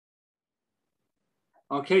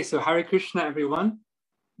Okay, so Hare Krishna, everyone.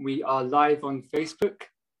 We are live on Facebook.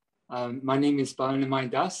 My name is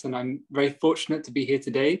Balanamai Das, and I'm very fortunate to be here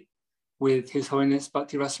today with His Holiness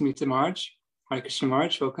Bhakti Rasamrita Maharaj. Hare Krishna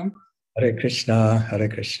Maharaj, welcome. Hare Krishna, Hare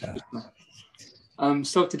Krishna.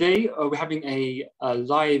 So today we're having a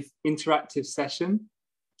live interactive session.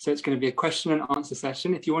 So it's going to be a question and answer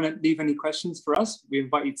session. If you want to leave any questions for us, we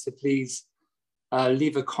invite you to please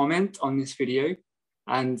leave a comment on this video.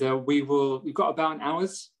 And we've got about an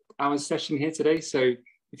hour's session here today. So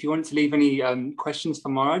if you want to leave any questions for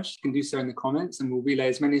Maharaj, you can do so in the comments, and we'll relay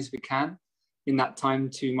as many as we can in that time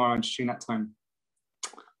to Maharaj during that time.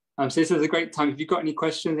 So this is a great time. If you've got any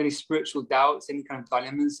questions, any spiritual doubts, any kind of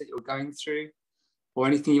dilemmas that you're going through, or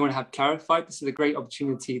anything you want to have clarified, this is a great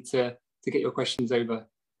opportunity to get your questions over.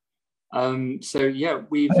 So yeah,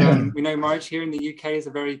 we know Maharaj here in the UK is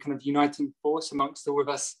a very kind of uniting force amongst all of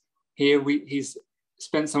us here. He's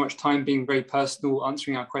spent so much time being very personal,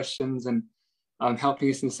 answering our questions and helping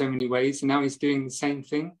us in so many ways. And now he's doing the same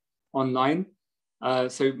thing online.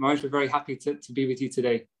 So Maharaj, we're very happy to be with you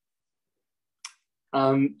today.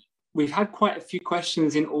 We've had quite a few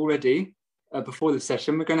questions in already before the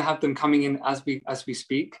session. We're going to have them coming in as we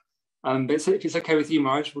speak. But if it's okay with you,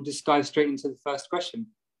 Maharaj, we'll just dive straight into the first question.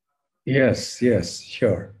 Yes,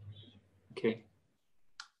 sure. Okay.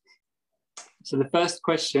 So the first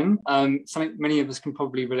question, something many of us can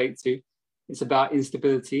probably relate to, it's about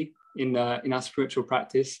instability in our spiritual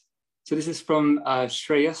practice. So this is from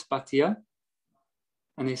Shreyas Bhatia,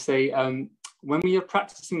 and they say, when we are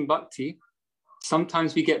practicing bhakti,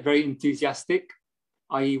 sometimes we get very enthusiastic,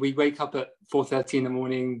 i.e. we wake up at 4:30 in the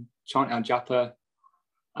morning, chant our japa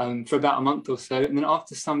for about a month or so, and then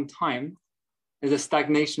after some time, there's a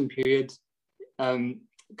stagnation period,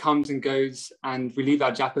 comes and goes, and we leave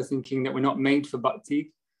our japa thinking that we're not made for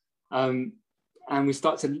bhakti, and we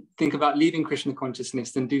start to think about leaving Krishna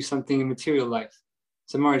consciousness and do something in material life.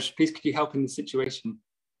 So Maharaj, please could you help in this situation?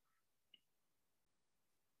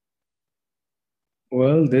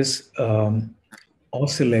 Well, this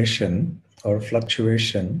oscillation or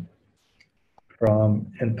fluctuation from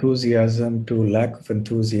enthusiasm to lack of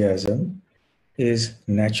enthusiasm is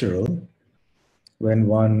natural when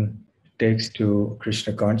one takes to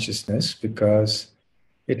Krishna consciousness, because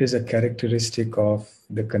it is a characteristic of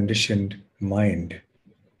the conditioned mind.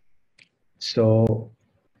 So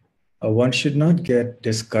one should not get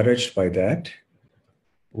discouraged by that.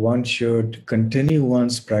 One should continue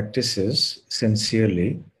one's practices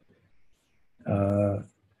sincerely,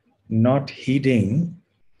 not heeding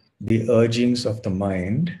the urgings of the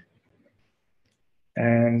mind.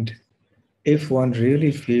 And if one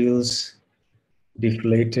really feels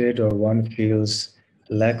deflated or one feels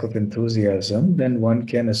lack of enthusiasm, then one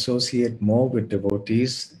can associate more with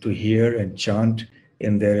devotees to hear and chant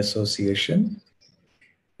in their association.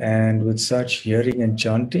 And with such hearing and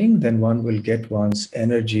chanting, then one will get one's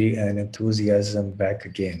energy and enthusiasm back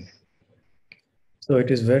again. So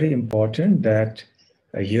it is very important that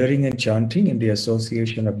hearing and chanting in the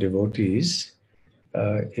association of devotees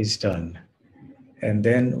is done. And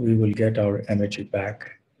then we will get our energy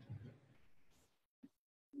back.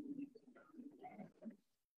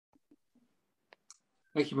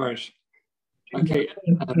 Thank you, Maharaj. Okay.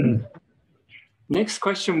 Next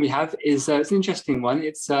question we have is it's an interesting one.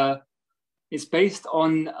 It's based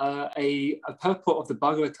on a purport of the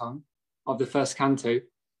Bhagavatam of the first canto,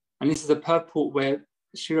 and this is a purport where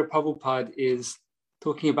Srila Prabhupada is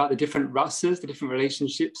talking about the different rasas, the different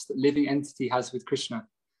relationships that living entity has with Krishna.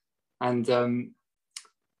 And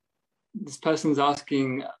this person's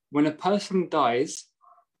asking, when a person dies,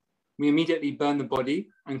 we immediately burn the body,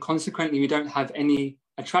 and consequently we don't have any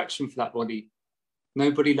attraction for that body.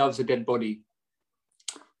 Nobody loves a dead body.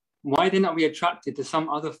 Why then are we attracted to some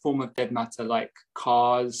other form of dead matter, like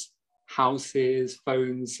cars, houses,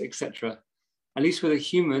 phones, etc.? At least with a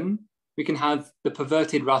human, we can have the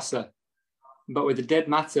perverted rasa. But with the dead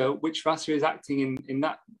matter, which rasa is acting in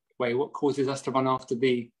that way? What causes us to run after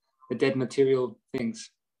the dead material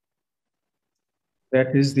things?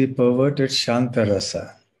 That is the perverted Shanta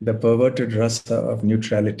rasa, the perverted rasa of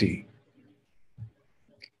neutrality.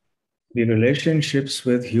 The relationships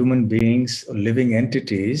with human beings or living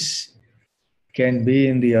entities can be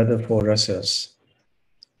in the other four rasas.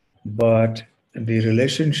 But the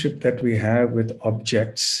relationship that we have with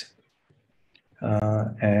objects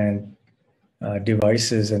and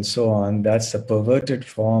devices and so on, that's a perverted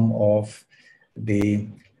form of the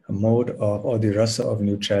mode of, or the rasa of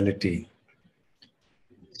neutrality.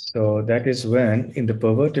 So that is when, in the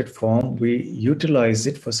perverted form, we utilize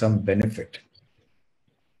it for some benefit.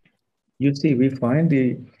 You see, we find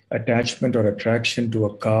the attachment or attraction to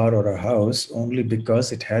a car or a house only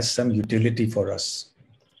because it has some utility for us.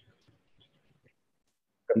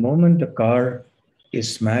 The moment the car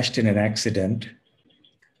is smashed in an accident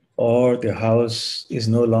or the house is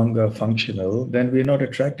no longer functional, then we're not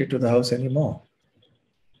attracted to the house anymore.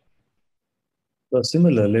 So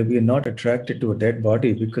similarly, we are not attracted to a dead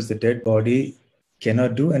body because the dead body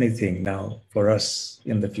cannot do anything now for us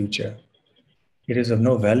in the future. It is of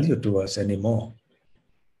no value to us anymore.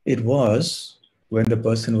 It was when the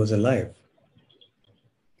person was alive.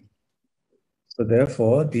 So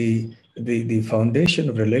therefore, the foundation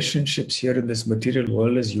of relationships here in this material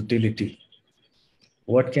world is utility.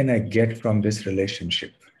 What can I get from this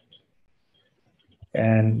relationship?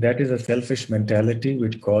 And that is a selfish mentality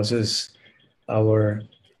which causes our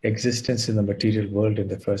existence in the material world in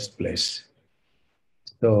the first place.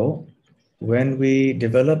 So when we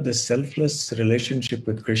develop this selfless relationship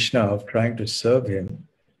with Krishna of trying to serve him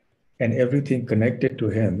and everything connected to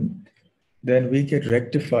him, then we get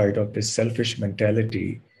rectified of this selfish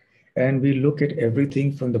mentality and we look at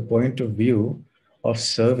everything from the point of view of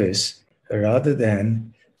service rather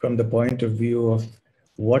than from the point of view of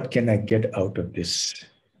what can I get out of this.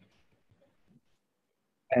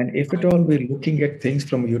 And if at all we're looking at things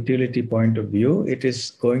from a utility point of view, it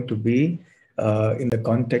is going to be in the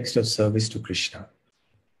context of service to Krishna.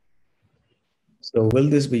 So will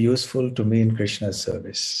this be useful to me in Krishna's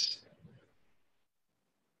service?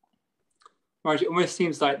 Maharaj, it almost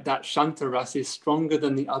seems like that Shanta Rasa is stronger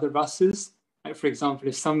than the other rasas. Like, for example,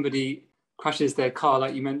 if somebody crashes their car,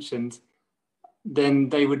 like you mentioned, then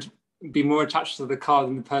they would be more attached to the car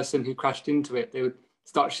than the person who crashed into it. They would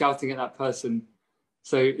start shouting at that person.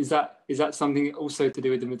 So is that something also to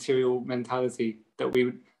do with the material mentality, that we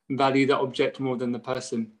would value the object more than the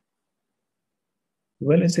person?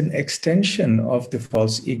 Well, it's an extension of the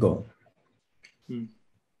false ego.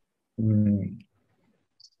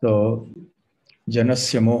 So,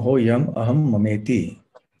 janasya moho yam aham mameti.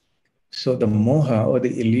 So the moha or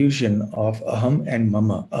the illusion of aham and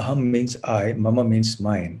mama. Aham means I, mama means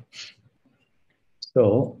mine.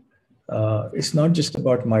 So it's not just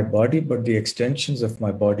about my body, but the extensions of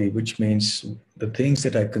my body, which means the things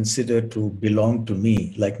that I consider to belong to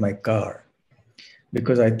me, like my car.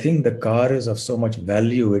 Because I think the car is of so much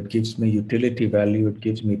value. It gives me utility value. It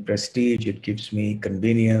gives me prestige. It gives me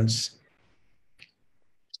convenience.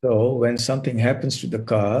 So when something happens to the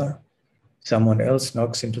car, someone else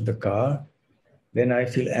knocks into the car, then I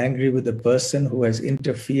feel angry with the person who has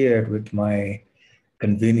interfered with my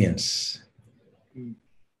convenience.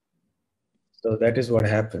 So that is what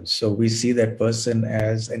happens. So we see that person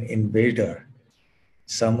as an invader,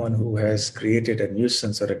 someone who has created a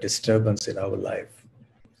nuisance or a disturbance in our life.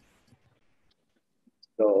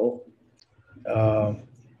 So,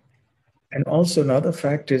 and also another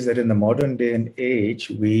fact is that in the modern day and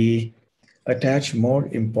age, we attach more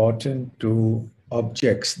importance to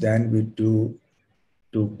objects than we do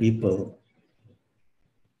to people.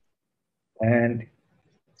 And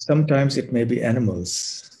sometimes it may be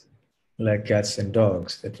animals, like cats and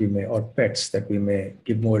dogs, that we may, or pets that we may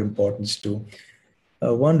give more importance to.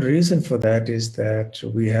 One reason for that is that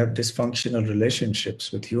we have dysfunctional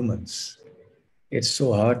relationships with humans. It's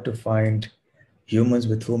so hard to find humans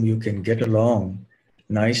with whom you can get along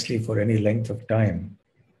nicely for any length of time.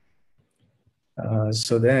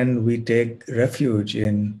 So then we take refuge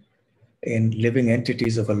in living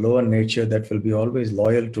entities of a lower nature that will be always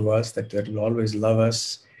loyal to us, that will always love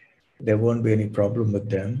us. There won't be any problem with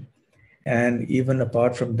them. And even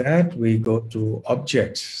apart from that, we go to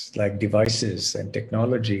objects like devices and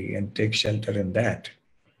technology and take shelter in that.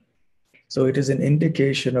 So it is an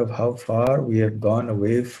indication of how far we have gone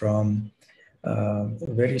away from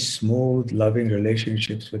very smooth, loving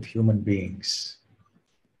relationships with human beings.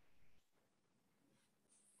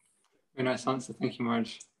 Very nice answer. Thank you,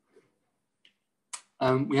 Maharaj.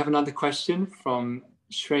 We have another question from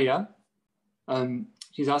Shreya.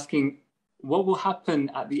 She's asking, what will happen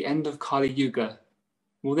at the end of Kali Yuga?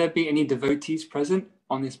 Will there be any devotees present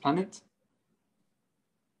on this planet?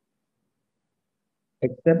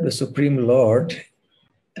 Except the Supreme Lord,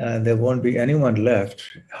 there won't be anyone left,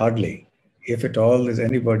 hardly. If at all there's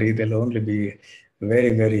anybody, there'll only be very,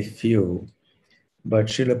 very few. But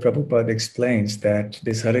Srila Prabhupada explains that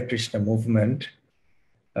this Hare Krishna movement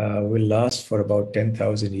will last for about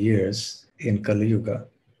 10,000 years in Kali Yuga.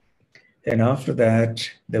 And after that,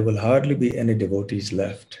 there will hardly be any devotees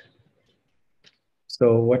left.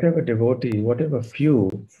 So whatever devotee, whatever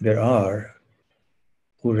few there are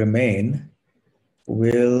who remain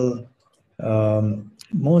will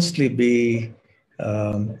mostly be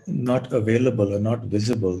not available or not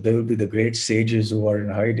visible. There will be the great sages who are in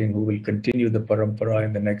hiding, who will continue the parampara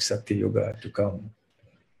in the next Satya Yuga to come.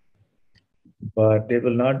 But they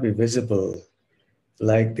will not be visible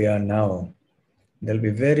like they are now. There'll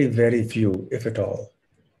be very, very few, if at all,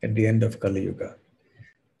 at the end of Kali Yuga.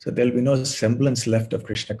 So there'll be no semblance left of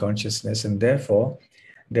Krishna consciousness, and therefore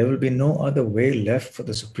there will be no other way left for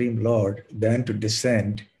the Supreme Lord than to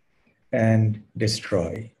descend and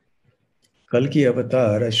destroy. Kalki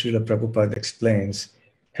Avatar, as Srila Prabhupada explains,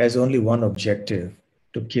 has only one objective: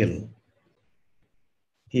 to kill.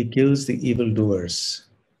 He kills the evildoers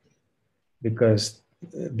because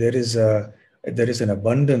there is an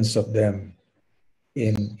abundance of them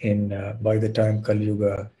by the time Kali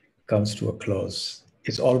Yuga comes to a close.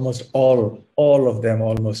 It's almost all of them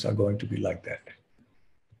almost are going to be like that.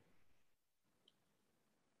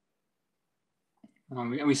 And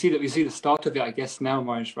we see the start of it, I guess, now,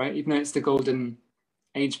 Maharaj, right? Even though it's the golden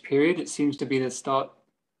age period, it seems to be the start.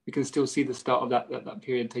 We can still see the start of that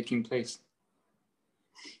period taking place.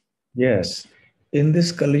 Yes. In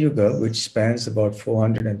this Kali Yuga, which spans about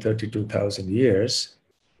 432,000 years,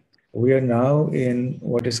 we are now in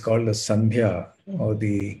what is called the Sandhya, or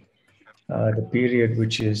the period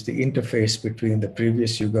which is the interface between the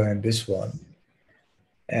previous Yuga and this one.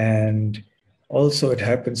 And also it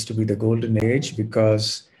happens to be the golden age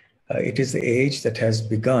because it is the age that has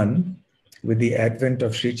begun with the advent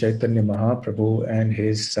of Sri Chaitanya Mahaprabhu and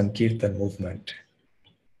his Sankirtan movement.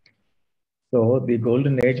 So the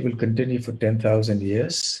golden age will continue for 10,000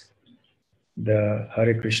 years. The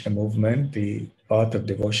Hare Krishna movement, the path of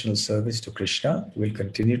devotional service to Krishna, will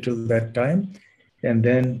continue till that time, and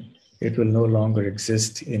then it will no longer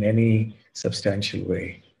exist in any substantial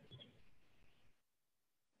way.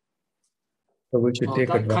 So we should take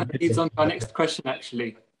that advantage. kind of leads on to our next question,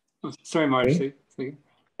 actually. Oh, sorry, Maharaj. Okay.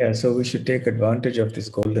 Yeah, so we should take advantage of this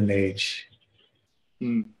golden age.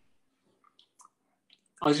 I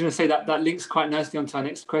was going to say that links quite nicely onto our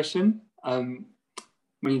next question. When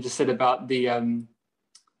you just said about the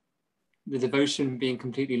devotion being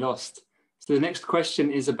completely lost. So the next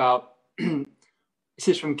question is about, this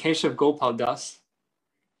is from Keshav Gopal Das.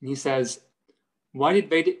 And he says, why did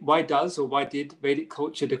Vedic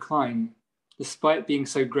culture decline, despite being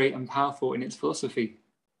so great and powerful in its philosophy?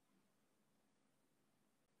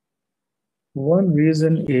 One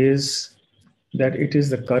reason is that it is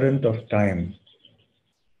the current of time.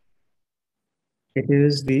 It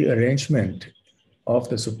is the arrangement of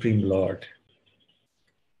the Supreme Lord.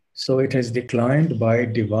 So it has declined by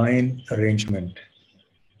divine arrangement.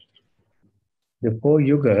 The 4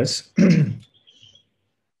 yugas,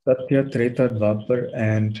 Satya, Treta, Dwapar,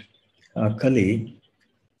 and Kali,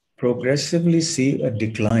 progressively see a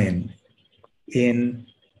decline in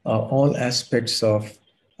all aspects of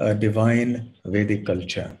divine Vedic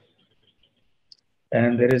culture.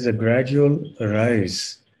 And there is a gradual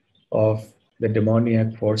rise of the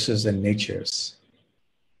demoniac forces and natures.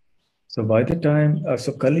 So by the time,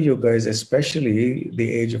 so Kali Yuga is especially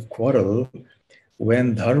the age of quarrel,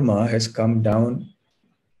 when dharma has come down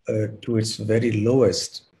to its very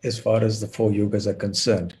lowest as far as the 4 yugas are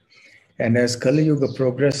concerned. And as Kali Yuga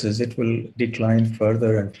progresses, it will decline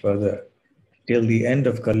further and further till the end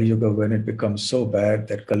of Kali Yuga, when it becomes so bad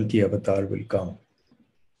that Kalki Avatar will come.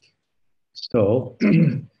 So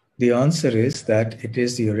the answer is that it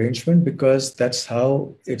is the arrangement, because that's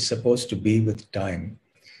how it's supposed to be with time.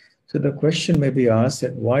 So the question may be asked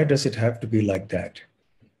that why does it have to be like that?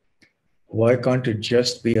 Why can't it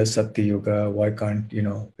just be a Satya Yuga? Why can't,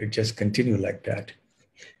 it just continue like that?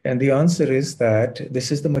 And the answer is that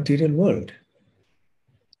this is the material world.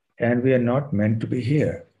 And we are not meant to be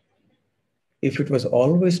here. If it was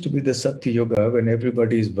always to be the Satya Yuga, when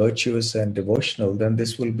everybody is virtuous and devotional, then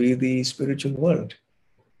this will be the spiritual world.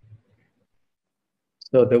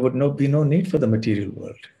 So there would be no need for the material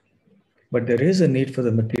world. But there is a need for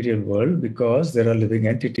the material world because there are living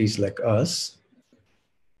entities like us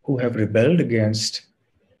who have rebelled against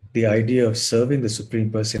the idea of serving the Supreme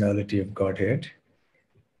Personality of Godhead.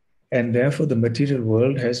 And therefore, the material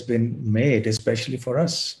world has been made especially for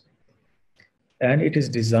us. And it is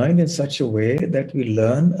designed in such a way that we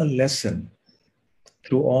learn a lesson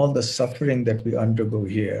through all the suffering that we undergo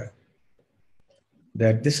here,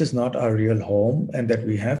 that this is not our real home and that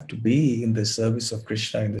we have to be in the service of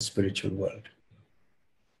Krishna in the spiritual world.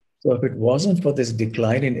 So if it wasn't for this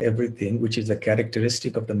decline in everything, which is a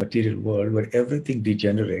characteristic of the material world, where everything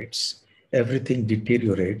degenerates, everything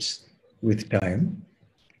deteriorates with time,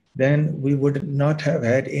 then we would not have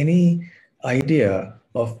had any idea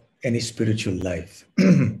of any spiritual life.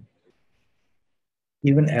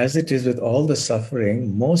 Even as it is with all the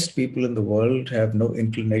suffering, most people in the world have no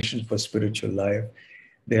inclination for spiritual life.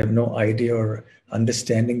 They have no idea or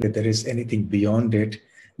understanding that there is anything beyond it.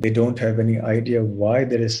 They don't have any idea why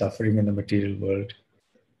there is suffering in the material world.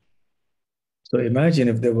 So imagine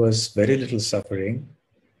if there was very little suffering,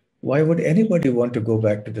 why would anybody want to go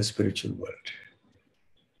back to the spiritual world?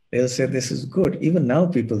 They'll say this is good. Even now,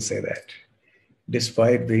 people say that,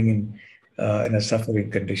 despite being in a suffering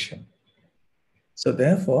condition. So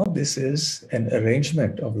therefore, this is an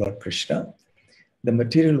arrangement of Lord Krishna. The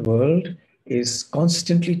material world is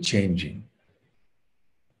constantly changing.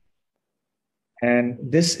 And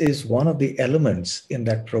this is one of the elements in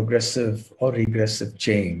that progressive or regressive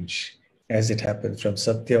change as it happens from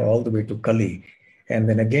Satya all the way to Kali. And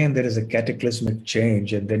then again, there is a cataclysmic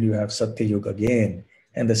change, and then you have Satya Yuga again,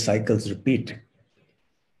 and the cycles repeat.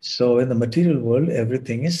 So in the material world,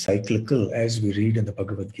 everything is cyclical, as we read in the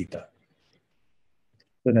Bhagavad Gita.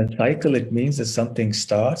 So in a cycle, it means that something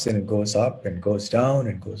starts and it goes up and goes down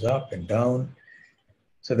and goes up and down.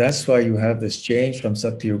 So that's why you have this change from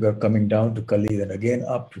Satya Yuga coming down to Kali, then again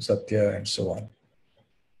up to Satya, and so on.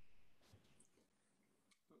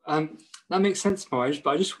 That makes sense, Maharaj,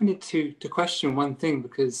 but I just wanted to question one thing,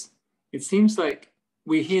 because it seems like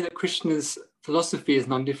we hear that Krishna's philosophy is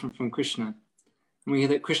non-different from Krishna. And we hear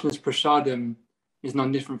that Krishna's prasadam is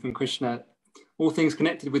non-different from Krishna. All things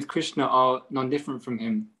connected with Krishna are non-different from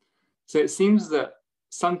him. So it seems that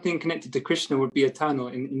something connected to Krishna would be eternal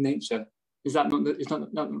in nature. Is that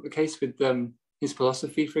not the case with his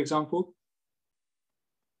philosophy, for example?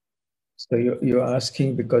 So you're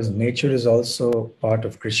asking because nature is also part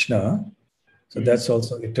of Krishna, so that's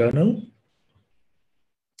also eternal?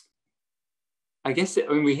 I guess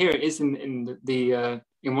we hear it is in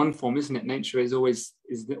one form, isn't it? Nature is always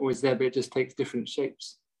there, but it just takes different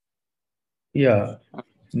shapes. Yeah,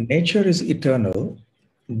 nature is eternal,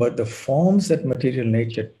 but the forms that material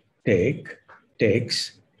nature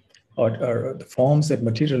takes, or the forms that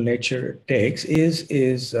material nature takes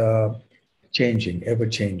is changing, ever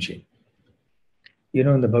changing. You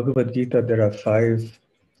know, in the Bhagavad Gita, there are 5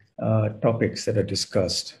 topics that are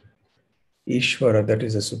discussed. Ishvara, that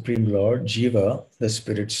is the Supreme Lord; Jiva, the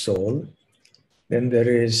spirit soul. Then there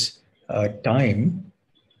is time,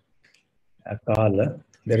 Kala.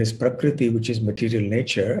 There is Prakriti, which is material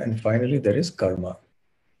nature. And finally, there is karma.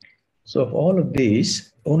 So of all of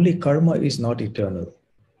these, only karma is not eternal.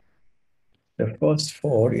 The first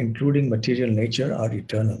 4, including material nature, are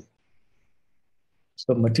eternal.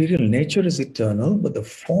 So material nature is eternal, but the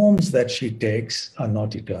forms that she takes are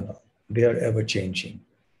not eternal. They are ever changing.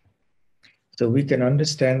 So we can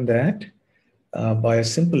understand that by a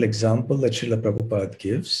simple example that Srila Prabhupada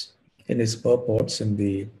gives in his purports in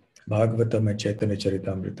the Bhagavatam and Chaitanya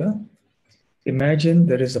Charitamrita. Imagine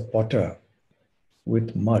there is a potter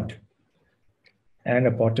with mud and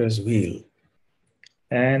a potter's wheel.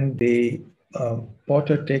 And the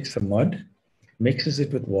potter takes the mud, mixes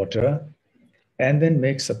it with water, and then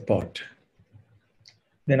makes a pot.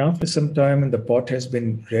 Then after some time, and the pot has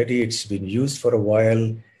been ready, it's been used for a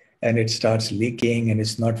while, and it starts leaking and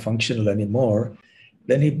it's not functional anymore,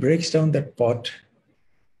 then he breaks down that pot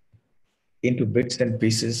into bits and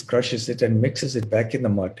pieces, crushes it, and mixes it back in the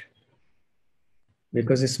mud.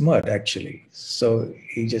 Because it's mud, actually. So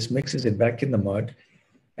he just mixes it back in the mud.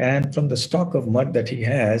 And from the stock of mud that he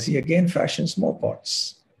has, he again fashions more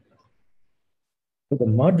pots. So the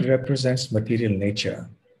mud represents material nature.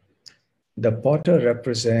 The potter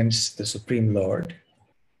represents the Supreme Lord.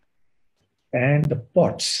 And the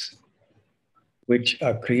pots, which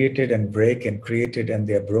are created and break and created and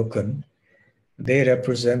they are broken, they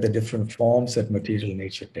represent the different forms that material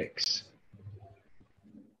nature takes.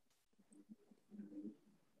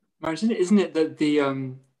 Isn't it that the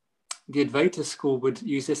Advaita school would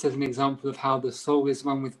use this as an example of how the soul is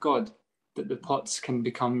one with God, that the pots can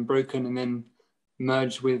become broken and then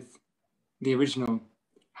merge with the original?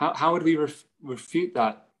 How would we refute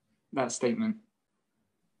that statement?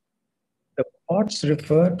 The pots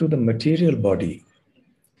refer to the material body.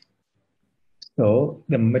 So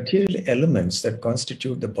the material elements that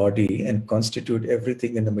constitute the body and constitute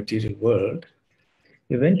everything in the material world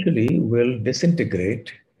eventually will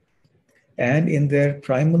disintegrate, and in their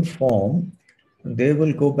primal form, they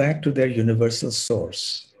will go back to their universal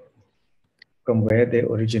source from where they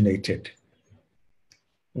originated.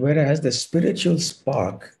 Whereas the spiritual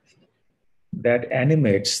spark that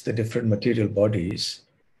animates the different material bodies,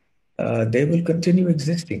 they will continue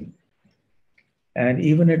existing. And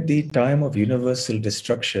even at the time of universal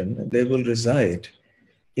destruction, they will reside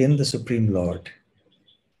in the Supreme Lord.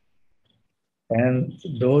 And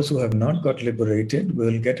those who have not got liberated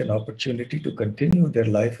will get an opportunity to continue their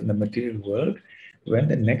life in the material world when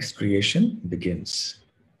the next creation begins.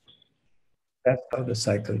 That's how the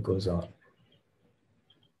cycle goes on.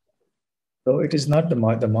 So it is not the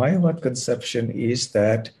Mayavad conception is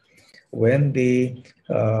that when the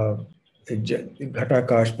Ghatakash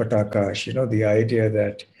Patakash, the idea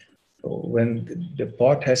that when the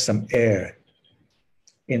pot has some air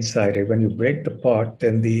inside it, when you break the pot,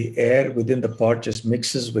 then the air within the pot just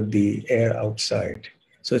mixes with the air outside.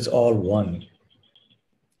 So it's all one.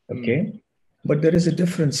 Okay? But there is a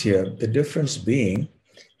difference here. The difference being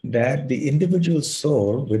that the individual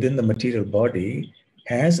soul within the material body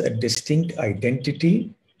has a distinct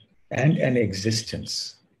identity and an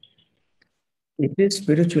existence. It is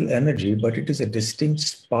spiritual energy, but it is a distinct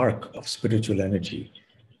spark of spiritual energy,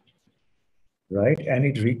 right? And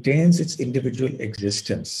it retains its individual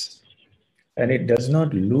existence. And it does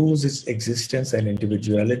not lose its existence and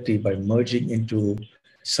individuality by merging into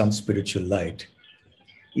some spiritual light.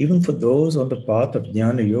 Even for those on the path of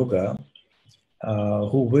Jnana Yoga,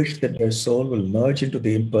 who wish that their soul will merge into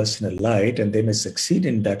the impersonal light and they may succeed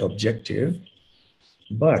in that objective,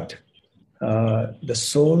 but the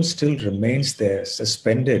soul still remains there,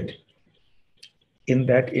 suspended in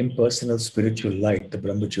that impersonal spiritual light, the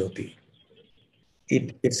Brahma Jyoti.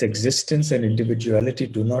 Its existence and individuality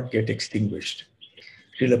do not get extinguished.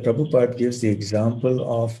 Srila Prabhupada gives the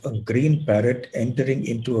example of a green parrot entering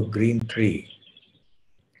into a green tree.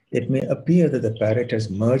 It may appear that the parrot has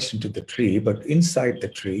merged into the tree, but inside the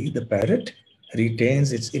tree, the parrot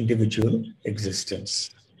retains its individual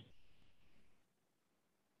existence.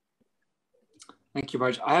 Thank you,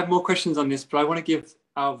 Raj. I have more questions on this, but I want to give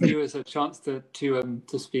our viewers a chance to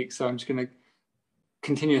speak. So I'm just going to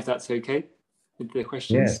continue, if that's okay, with the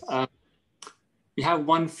questions. Yes. We have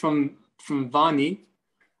one from Vani,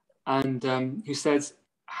 and who says,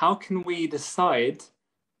 how can we decide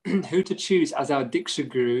who to choose as our Diksha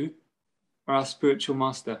Guru or our spiritual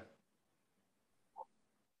master?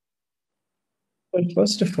 Well,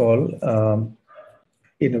 first of all,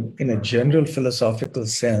 in a general philosophical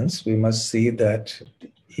sense, we must see that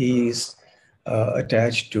he is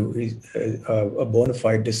attached to a bona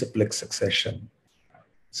fide disciplic succession.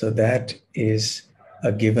 So that is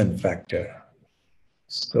a given factor.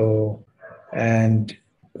 So, and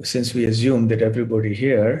since we assume that everybody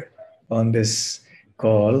here on this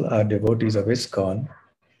call are devotees of ISKCON,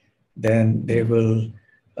 then they will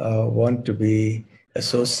want to be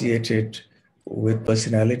associated with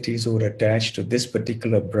personalities who are attached to this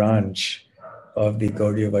particular branch of the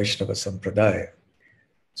Gaudiya Vaishnava Sampradaya.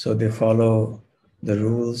 So they follow the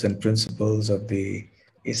rules and principles of the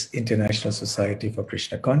International Society for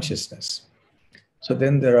Krishna Consciousness. So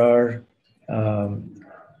then there are,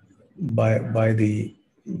 by the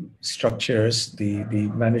structures, the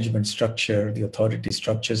management structure, the authority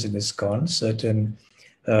structures in ISKCON, certain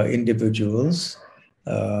individuals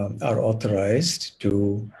are authorized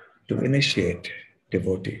to initiate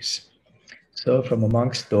devotees. So from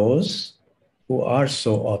amongst those who are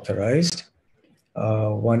so authorized,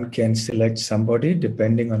 one can select somebody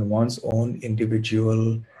depending on one's own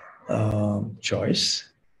individual choice.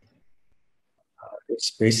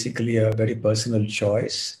 It's basically a very personal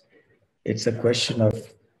choice. It's a question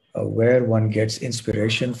of where one gets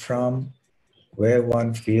inspiration from, where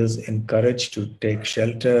one feels encouraged to take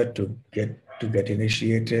shelter, to get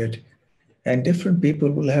initiated. And different people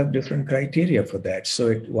will have different criteria for that.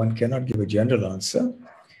 So one cannot give a general answer.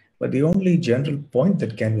 But the only general point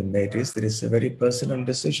that can be made is that it's a very personal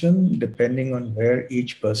decision depending on where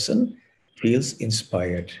each person feels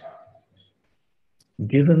inspired,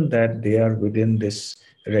 given that they are within this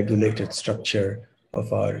regulated structure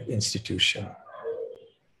of our institution.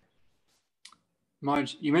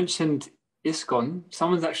 Marge, you mentioned ISKCON.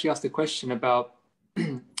 Someone's actually asked a question about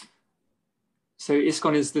so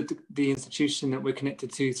ISKCON is the institution that we're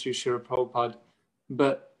connected to through Srila Prabhupada,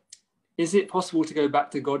 but is it possible to go back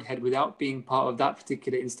to Godhead without being part of that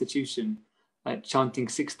particular institution, like chanting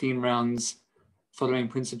 16 rounds, following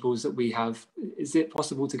principles that we have? Is it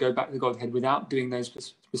possible to go back to Godhead without doing those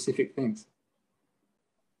specific things?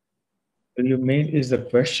 You mean, is the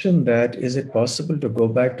question that is it possible to go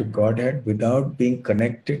back to Godhead without being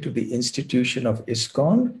connected to the institution of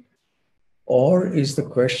ISKCON? Or is the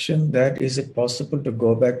question that is it possible to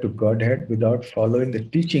go back to Godhead without following the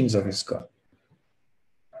teachings of ISKCON?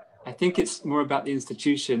 I think it's more about the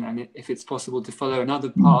institution and if it's possible to follow another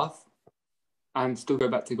path and still go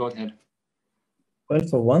back to Godhead. Well,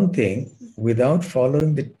 for one thing, without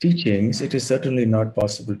following the teachings, it is certainly not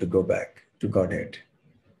possible to go back to Godhead,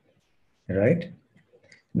 right?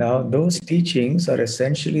 Now, those teachings are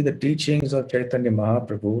essentially the teachings of Chaitanya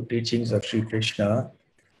Mahaprabhu, teachings of Sri Krishna,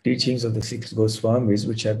 teachings of the six Goswamis,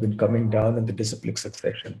 which have been coming down in the disciplic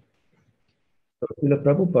succession. So, Srila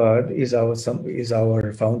Prabhupada is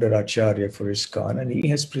our founder Acharya for ISKCON, and he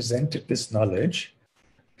has presented this knowledge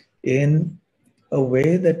in a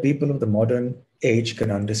way that people of the modern age can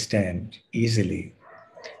understand easily.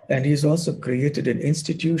 And he's also created an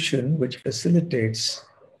institution which facilitates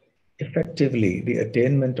effectively the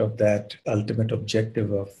attainment of that ultimate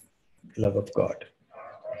objective of love of God.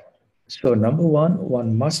 So, number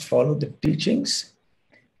one must follow the teachings.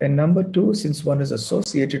 And number two, since one is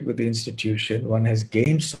associated with the institution, one has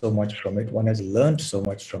gained so much from it, one has learned so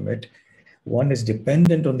much from it, one is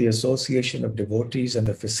dependent on the association of devotees and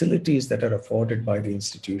the facilities that are afforded by the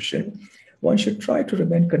institution, one should try to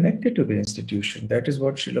remain connected to the institution. That is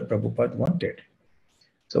what Srila Prabhupada wanted.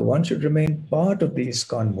 So one should remain part of the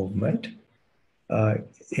ISKCON movement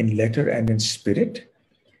in letter and in spirit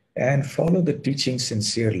and follow the teaching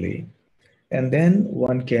sincerely. And then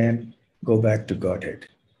one can go back to Godhead.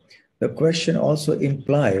 The question also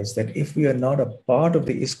implies that if we are not a part of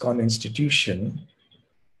the ISKCON institution,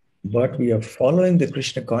 but we are following the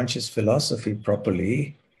Krishna conscious philosophy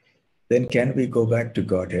properly, then can we go back to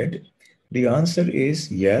Godhead? The answer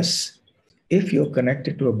is yes, if you're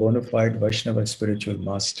connected to a bona fide Vaishnava spiritual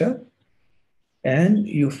master, and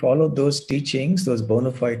you follow those teachings, those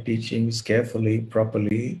bona fide teachings carefully,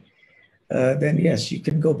 properly, then yes, you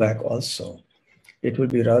can go back also. It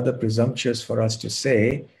would be rather presumptuous for us to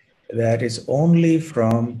say that it's only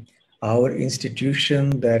from our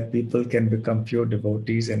institution that people can become pure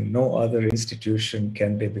devotees and no other institution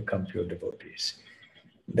can they become pure devotees.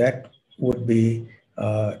 That would be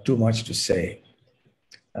too much to say.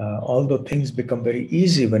 Although things become very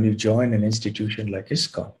easy when you join an institution like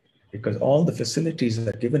ISKCON, because all the facilities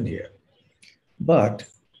are given here. But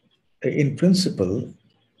in principle,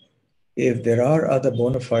 if there are other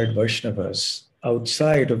bona fide Vaishnavas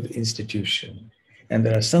outside of the institution, and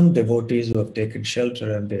there are some devotees who have taken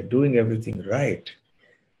shelter and they're doing everything right,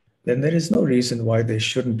 then there is no reason why they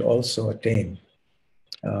shouldn't also attain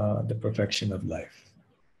the perfection of life.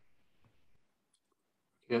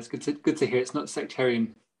 Yeah, it's good to hear. It's not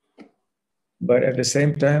sectarian. But at the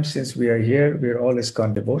same time, since we are here, we're all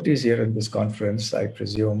ISKCON devotees here in this conference, I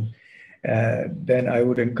presume, then I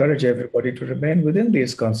would encourage everybody to remain within the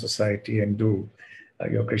ISKCON society and do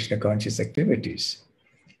your Krishna conscious activities.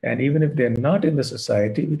 And even if they're not in the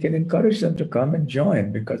society, we can encourage them to come and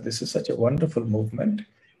join, because this is such a wonderful movement.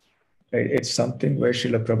 It's something where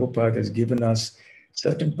Srila Prabhupada has given us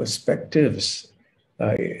certain perspectives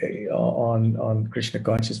on Krishna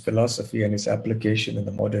conscious philosophy and its application in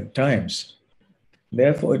the modern times.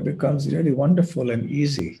 Therefore, it becomes really wonderful and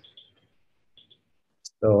easy.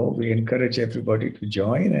 So we encourage everybody to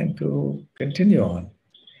join and to continue on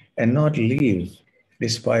and not leave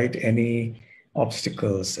despite any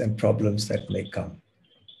obstacles and problems that may come.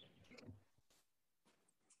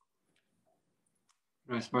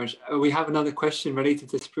 Nice, Maharaj. We have another question related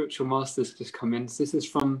to spiritual masters just come in. So this is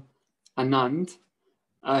from Anand.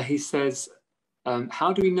 He says,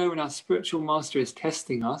 how do we know when our spiritual master is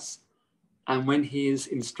testing us and when he is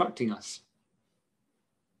instructing us?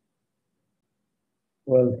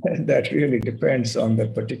 Well, that really depends on the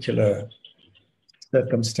particular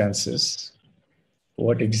circumstances,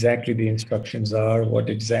 what exactly the instructions are, what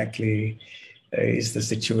exactly is the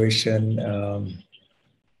situation,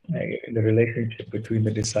 the relationship between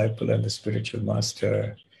the disciple and the spiritual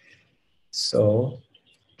master. So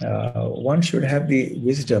one should have the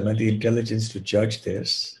wisdom and the intelligence to judge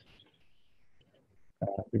this,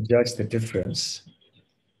 to judge the difference.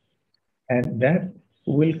 And that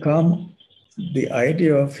will come the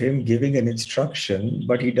idea of him giving an instruction,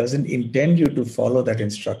 but he doesn't intend you to follow that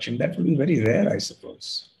instruction. That will be very rare, I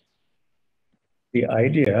suppose. The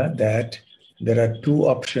idea that there are two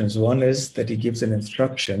options. One is that he gives an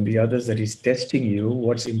instruction. The other is that he's testing you.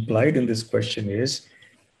 What's implied in this question is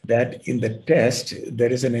that in the test,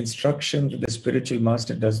 there is an instruction that the spiritual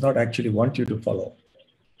master does not actually want you to follow.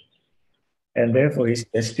 And therefore, he's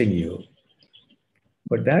testing you.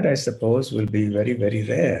 But that, I suppose, will be very, very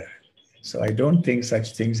rare. So I don't think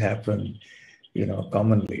such things happen,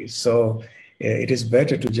 commonly. So it is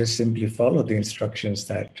better to just simply follow the instructions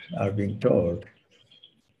that are being told.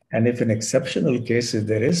 And if in exceptional cases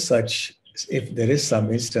if there is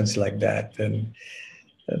some instance like that,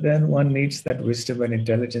 then one needs that wisdom and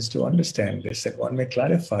intelligence to understand this, and one may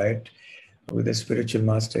clarify it with the spiritual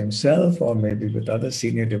master himself or maybe with other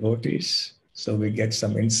senior devotees, so we get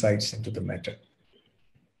some insights into the matter.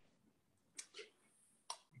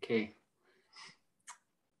 Okay.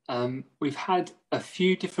 We've had a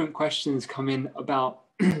few different questions come in about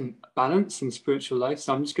balance in spiritual life,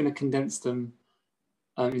 so I'm just going to condense them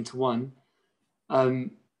into one.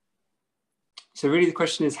 So really the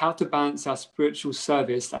question is how to balance our spiritual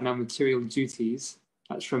service and our material duties.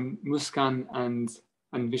 That's from Muskan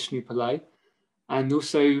and Vishnu Pillai. And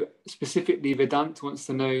also specifically Vedant wants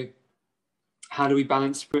to know, how do we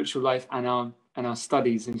balance spiritual life and our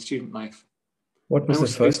studies in student life? What was the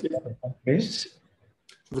first one, please?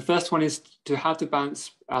 The first one is to how to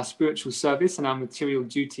balance our spiritual service and our material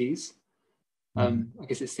duties. I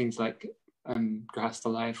guess it's things like grahastha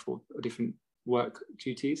life or different work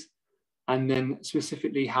duties. And then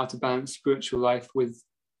specifically how to balance spiritual life with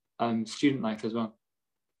student life as well.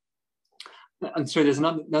 And so there's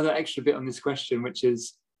another extra bit on this question, which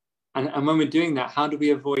is, and when we're doing that, how do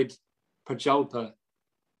we avoid prajalpa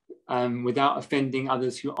without offending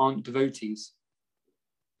others who aren't devotees?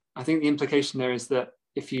 I think the implication there is that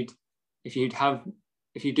if you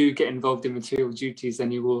do get involved in material duties,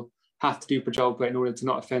 then you will have to do prajalpa in order to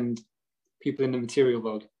not offend people in the material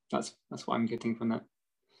world. That's what I'm getting from that.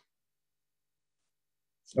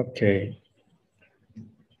 Okay.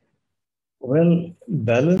 Well,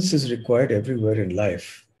 balance is required everywhere in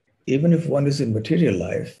life. Even if one is in material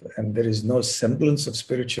life and there is no semblance of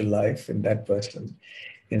spiritual life in that person,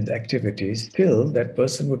 in the activities, still that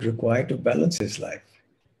person would require to balance his life.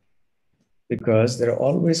 Because there are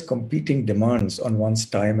always competing demands on one's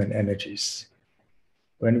time and energies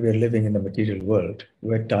when we are living in the material world,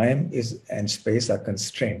 where time is and space are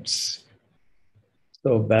constraints.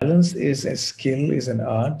 So balance is a skill, is an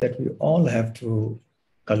art that we all have to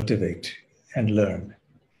cultivate and learn.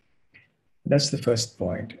 That's the first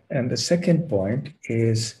point. And the second point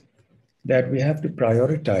is that we have to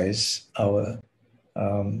prioritize our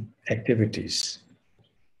activities.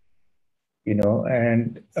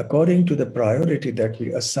 And according to the priority that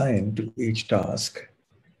we assign to each task,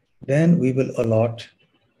 then we will allot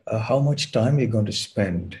how much time we're going to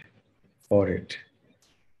spend for it,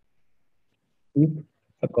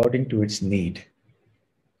 according to its need.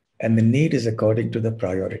 And the need is according to the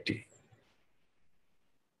priority.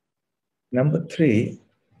 Number 3,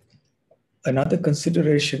 another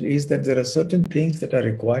consideration is that there are certain things that are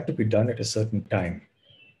required to be done at a certain time.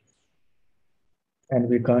 And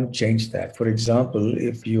we can't change that. For example,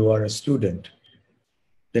 if you are a student,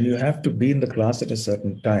 then you have to be in the class at a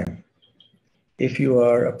certain time. If you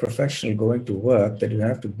are a professional going to work, then you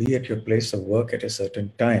have to be at your place of work at a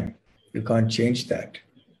certain time. You can't change that.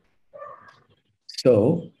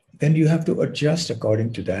 So then you have to adjust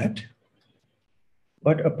according to that.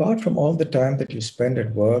 But apart from all the time that you spend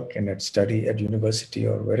at work and at study, at university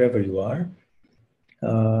or wherever you are,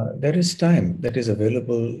 there is time that is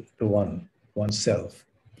available to oneself.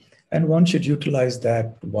 And one should utilize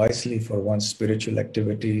that wisely for one's spiritual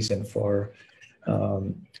activities and for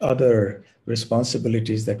other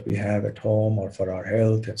responsibilities that we have at home or for our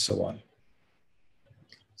health and so on.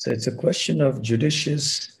 So it's a question of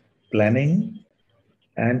judicious planning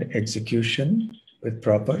and execution with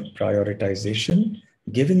proper prioritization,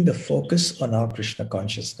 giving the focus on our Krishna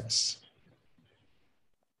consciousness.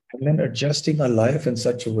 And then adjusting our life in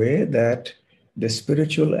such a way that the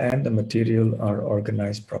spiritual and the material are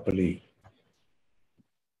organized properly.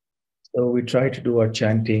 So we try to do our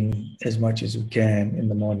chanting as much as we can in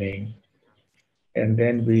the morning. And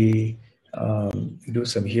then we do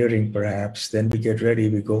some hearing perhaps. Then we get ready,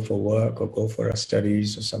 we go for work or go for our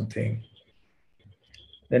studies or something.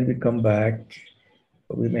 Then we come back,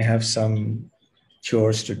 we may have some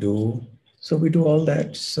chores to do. So we do all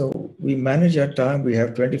that. So we manage our time. We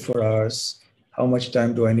have 24 hours. How much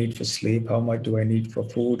time do I need for sleep? How much do I need for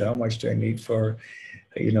food? How much do I need for,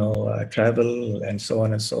 travel and so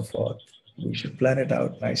on and so forth? We should plan it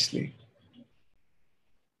out nicely.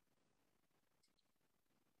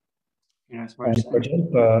 Yes, and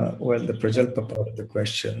Prajalpa, the Prajalpa part of the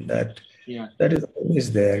question, that is always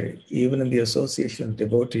there. Even in the association of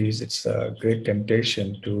devotees, it's a great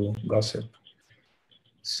temptation to gossip.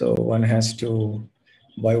 So one has to,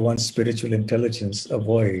 by one's spiritual intelligence,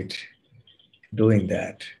 avoid doing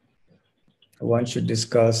that. One should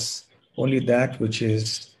discuss only that which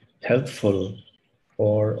is helpful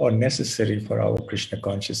or necessary for our Krishna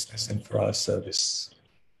consciousness and for our service.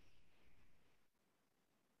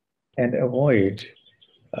 And avoid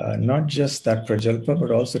not just that prajalpa,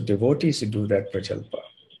 but also devotees who do that prajalpa.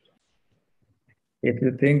 If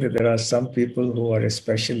you think that there are some people who are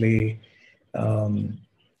especially,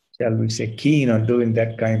 shall we say, keen on doing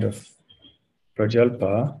that kind of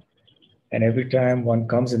prajalpa, and every time one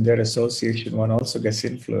comes in their association, one also gets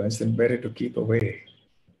influenced, then better to keep away.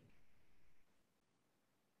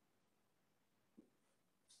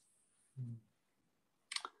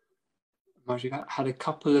 Raj, we've had a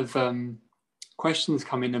couple of questions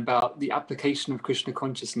come in about the application of Krishna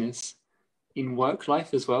consciousness in work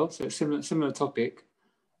life as well. So it's a similar topic.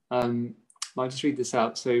 I'll just read this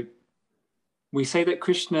out. So we say that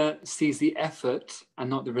Krishna sees the effort and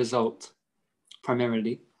not the result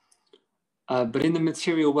primarily. But in the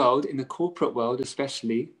material world, in the corporate world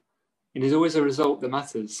especially, it is always a result that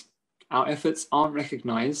matters. Our efforts aren't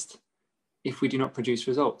recognized if we do not produce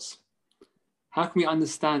results. How can we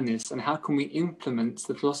understand this, and how can we implement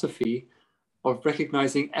the philosophy of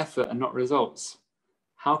recognizing effort and not results?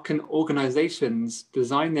 How can organizations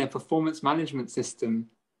design their performance management system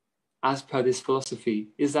as per this philosophy?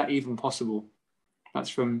 Is that even possible? That's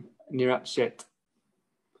from Nirat Shet.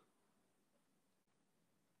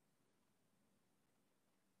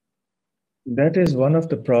 That is one of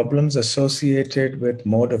the problems associated with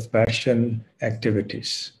mode of passion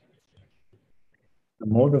activities, the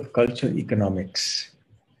mode of culture economics,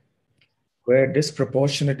 where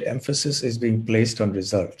disproportionate emphasis is being placed on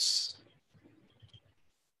results.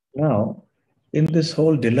 Now, in this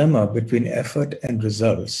whole dilemma between effort and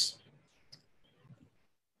results,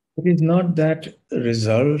 it is not that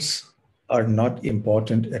results are not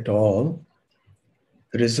important at all.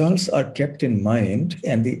 Results are kept in mind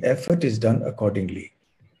and the effort is done accordingly.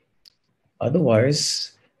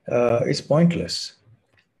 Otherwise, it's pointless.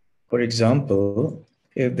 For example,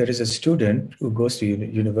 if there is a student who goes to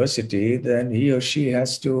university, then he or she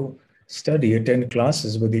has to study, attend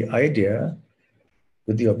classes with the idea,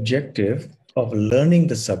 with the objective of learning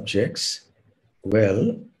the subjects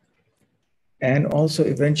well, and also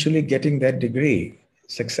eventually getting that degree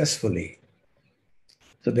successfully.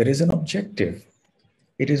 So there is an objective.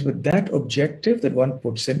 It is with that objective that one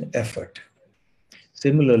puts in effort.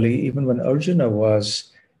 Similarly, even when Arjuna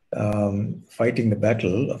was fighting the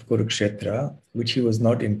battle of Kurukshetra, which he was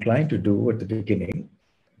not inclined to do at the beginning,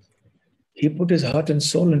 he put his heart and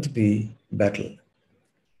soul into the battle.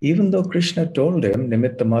 Even though Krishna told him,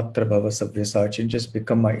 Nimitta Matra Bhava Sabhyasachin, just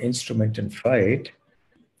become my instrument and fight,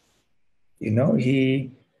 he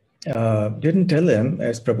didn't tell him,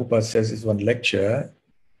 as Prabhupada says in one lecture,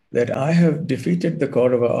 that I have defeated the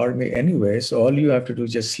Kaurava army anyway, so all you have to do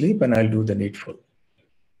is just sleep and I'll do the needful.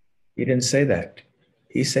 He didn't say that.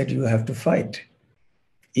 He said, you have to fight,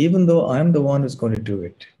 even though I'm the one who's going to do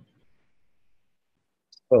it.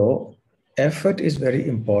 So effort is very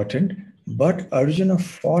important, but Arjuna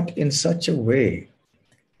fought in such a way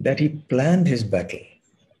that he planned his battle.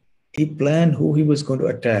 He planned who he was going to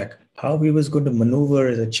attack, how he was going to maneuver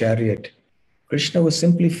as a chariot. Krishna was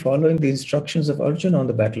simply following the instructions of Arjuna on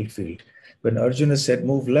the battlefield. When Arjuna said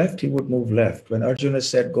move left, he would move left. When Arjuna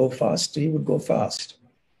said go fast, he would go fast.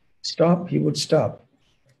 Stop, he would stop.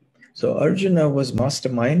 So Arjuna was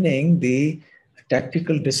masterminding the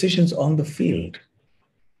tactical decisions on the field.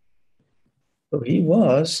 So he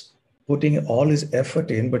was putting all his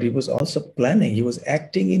effort in, but he was also planning. He was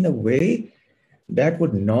acting in a way that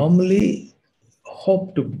would normally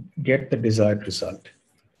hope to get the desired result.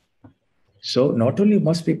 So not only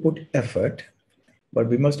must we put effort, but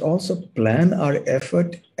we must also plan our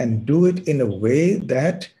effort and do it in a way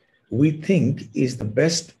that we think is the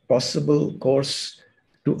best possible course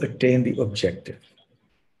to attain the objective.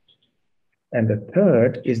 And the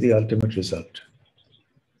third is the ultimate result.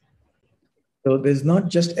 So there's not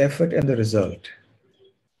just effort and the result.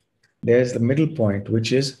 There's the middle point,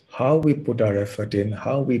 which is how we put our effort in,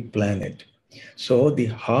 how we plan it. So the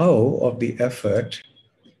how of the effort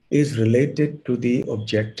is related to the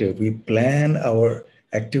objective. We plan our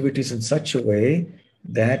activities in such a way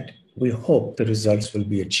that we hope the results will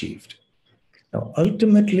be achieved. Now,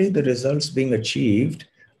 ultimately, the results being achieved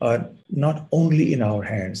are not only in our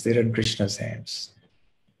hands, they're in Krishna's hands.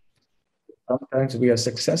 Sometimes we are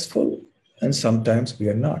successful and sometimes we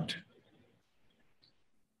are not.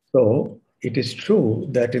 So it is true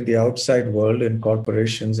that in the outside world, in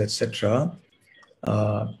corporations, etc.,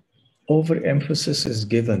 overemphasis is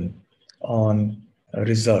given on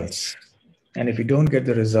results. And if you don't get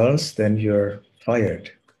the results, then you're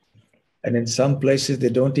fired. And in some places, they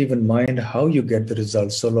don't even mind how you get the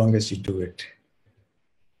results so long as you do it.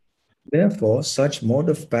 Therefore, such mode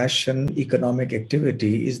of passion economic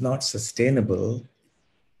activity is not sustainable.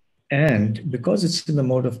 And because it's in the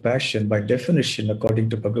mode of passion, by definition, according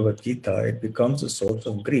to Bhagavad Gita, it becomes a source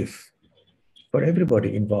of grief for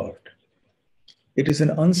everybody involved. It is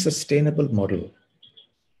an unsustainable model.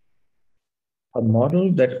 A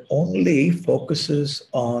model that only focuses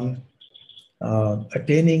on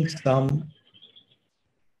attaining some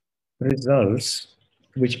results,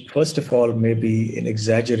 which first of all may be an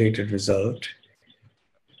exaggerated result,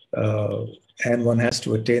 and one has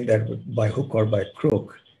to attain that by hook or by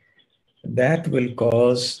crook. that will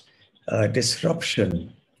cause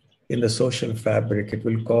disruption in the social fabric. It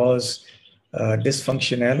will cause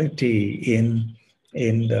dysfunctionality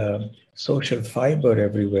in the social fiber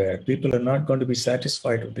everywhere. People are not going to be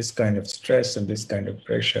satisfied with this kind of stress and this kind of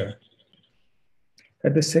pressure.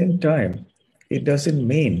 At the same time, it doesn't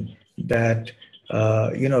mean that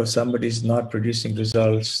if somebody is not producing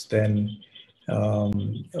results, then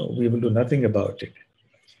we will do nothing about it.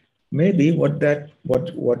 Maybe what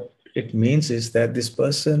it means is that this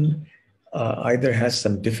person either has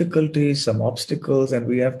some difficulties, some obstacles, and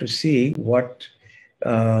we have to see what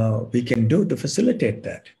we can do to facilitate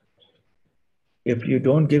that. If you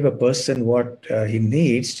don't give a person what he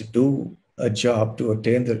needs to do a job to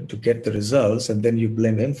get the results, and then you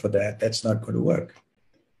blame him for that, that's not going to work.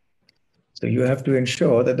 So you have to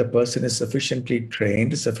ensure that the person is sufficiently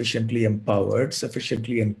trained, sufficiently empowered,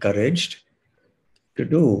 sufficiently encouraged to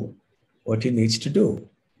do what he needs to do.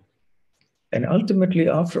 And ultimately,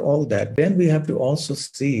 after all that, then we have to also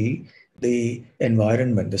see the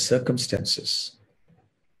environment, the circumstances.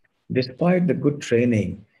 Despite the good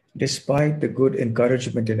training, despite the good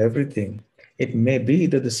encouragement and everything, it may be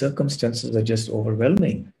that the circumstances are just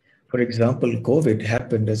overwhelming. For example, COVID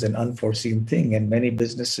happened as an unforeseen thing, and many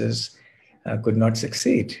businesses could not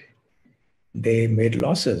succeed. They made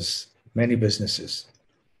losses, many businesses.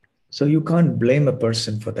 So you can't blame a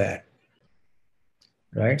person for that,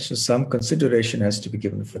 right? So some consideration has to be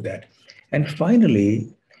given for that. And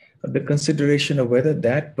finally, the consideration of whether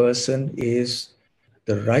that person is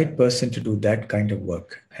the right person to do that kind of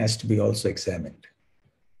work has to be also examined.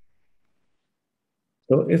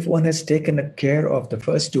 So if one has taken care of the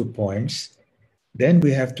first 2 points, then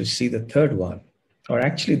we have to see the third one. Or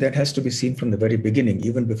actually, that has to be seen from the very beginning,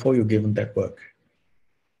 even before you give them that work.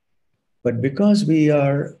 But because we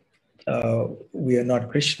are not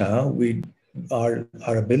Krishna, our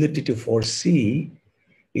ability to foresee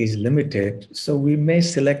is limited. So we may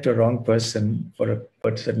select a wrong person for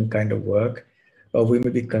a certain kind of work, or we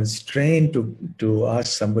may be constrained to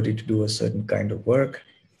ask somebody to do a certain kind of work.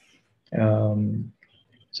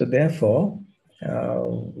 So therefore,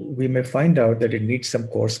 we may find out that it needs some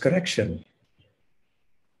course correction.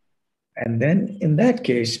 And then in that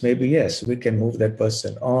case, maybe, yes, we can move that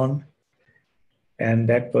person on, and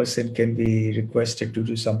that person can be requested to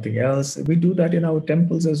do something else. We do that in our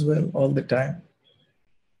temples as well all the time.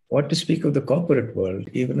 What to speak of the corporate world,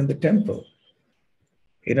 even in the temple.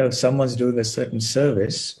 If someone's doing a certain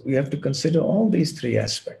service, we have to consider all these 3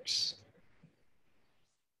 aspects.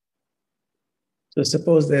 So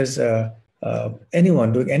suppose there's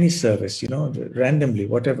anyone doing any service, randomly,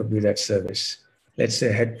 whatever be that service. Let's say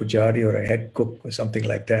a head pujari or a head cook or something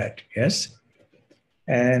like that, yes?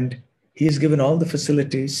 And he is given all the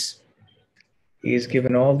facilities, he is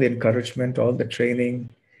given all the encouragement, all the training,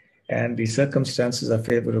 and the circumstances are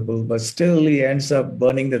favorable, but still he ends up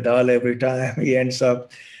burning the dal every time. He ends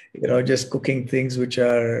up, just cooking things which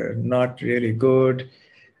are not really good.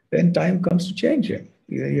 Then time comes to change him.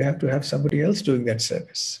 You have to have somebody else doing that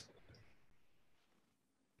service.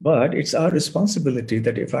 But it's our responsibility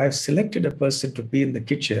that if I've selected a person to be in the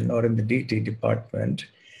kitchen or in the DT department,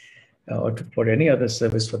 or for any other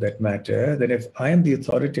service for that matter, then if I am the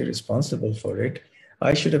authority responsible for it,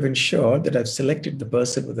 I should have ensured that I've selected the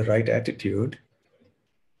person with the right attitude,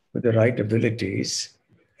 with the right abilities,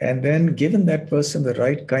 and then given that person the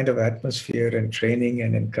right kind of atmosphere and training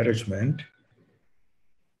and encouragement.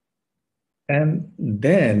 And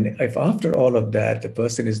then if after all of that, the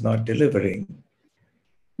person is not delivering,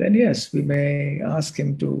 then yes, we may ask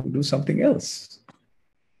him to do something else.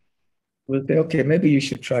 We'll say, okay, maybe you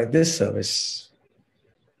should try this service.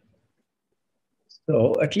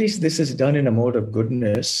 So at least this is done in a mode of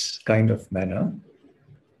goodness kind of manner.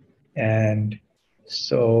 And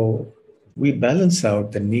so we balance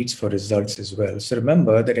out the needs for results as well. So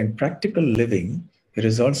remember that in practical living,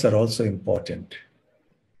 results are also important.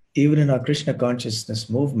 Even in our Krishna consciousness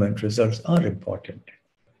movement, results are important,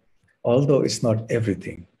 although it's not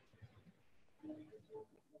everything.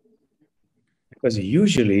 Because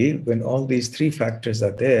usually when all these 3 factors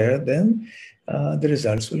are there, then the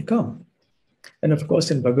results will come. And of course,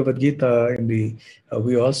 in Bhagavad Gita,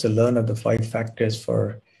 we also learn of the 5 factors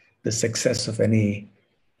for the success of any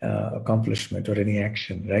accomplishment or any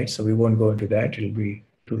action, right? So we won't go into that, it'll be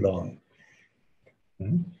too long.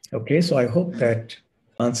 Okay, so I hope that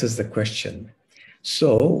answers the question.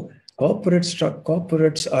 So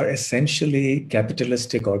corporates are essentially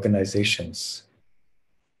capitalistic organizations.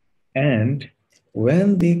 And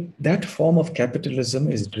when that form of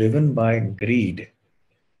capitalism is driven by greed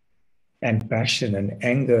and passion and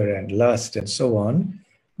anger and lust and so on,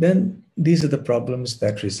 then these are the problems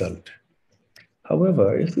that result.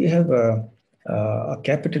 However, if we have a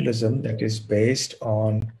capitalism that is based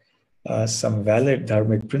on some valid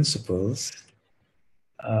dharmic principles,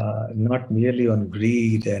 not merely on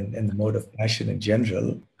greed and the mode of passion in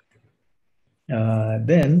general,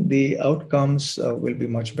 then the outcomes will be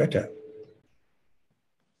much better.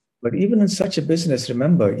 But even in such a business,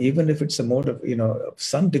 remember, even if it's a mode of,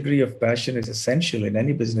 some degree of passion is essential in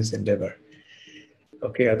any business endeavor.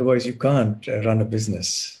 Okay, otherwise you can't run a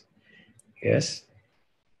business. Yes.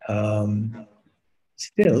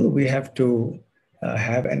 Still, we have to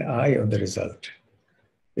have an eye on the result.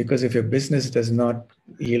 Because if your business does not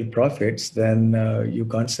yield profits, then you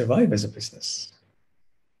can't survive as a business.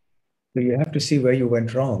 So you have to see where you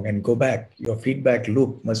went wrong and go back. Your feedback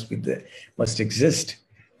loop must exist,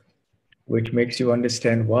 which makes you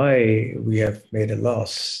understand why we have made a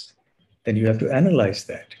loss. Then you have to analyze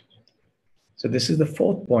that. So this is the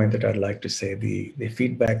fourth point that I'd like to say, the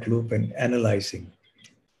feedback loop and analyzing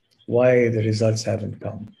why the results haven't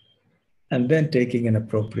come, and then taking an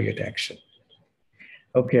appropriate action.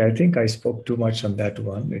 Okay, I think I spoke too much on that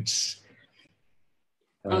one. It's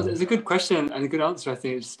a good question and a good answer. I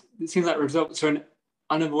think it seems like results are an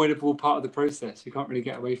unavoidable part of the process. You can't really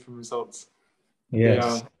get away from results. Yes. They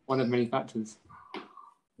are one of many factors.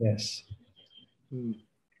 Yes. Hmm.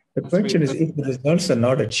 The question is, if the results are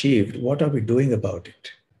not achieved, what are we doing about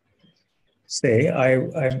it? Say,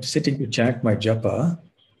 I'm sitting to chant my japa,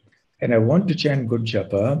 and I want to chant good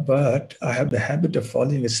japa, but I have the habit of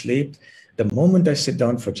falling asleep the moment I sit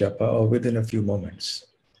down for japa or within a few moments.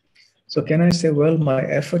 So can I say, well, my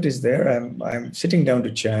effort is there. I'm sitting down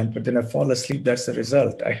to chant, but then I fall asleep. That's the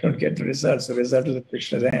result. I don't get the results. The result is the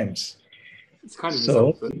Krishna's hands. It's kind of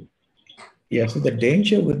so. Yeah, so the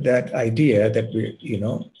danger with that idea that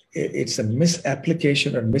it's a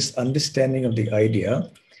misapplication or misunderstanding of the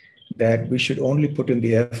idea that we should only put in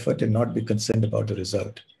the effort and not be concerned about the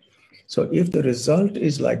result. So if the result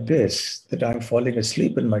is like this, that I'm falling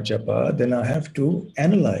asleep in my japa, then I have to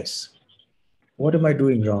analyze, what am I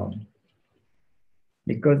doing wrong?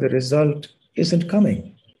 Because the result isn't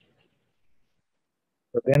coming.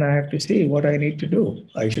 So then I have to see what I need to do.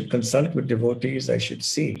 I should consult with devotees. I should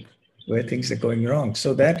see where things are going wrong,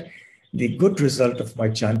 so that the good result of my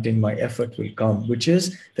chanting, my effort will come, which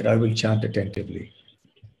is that I will chant attentively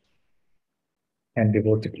and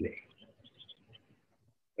devotedly.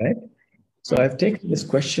 Right? So I've taken this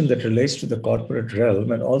question that relates to the corporate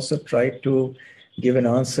realm and also tried to give an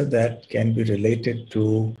answer that can be related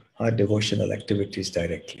to our devotional activities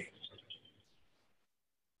directly.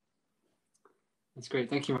 That's great.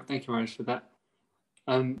 Thank you, Maharaj, for that.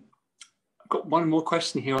 I've got one more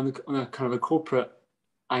question here on a kind of a corporate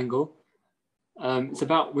angle. It's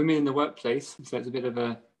about women in the workplace. So it's a bit of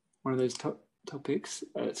one of those topics.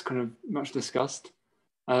 It's kind of much discussed.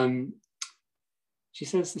 She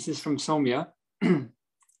says, this is from Soumya. She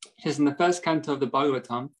says, in the first canto of the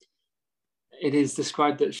Bhagavatam, it is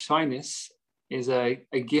described that shyness is a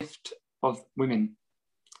gift of women.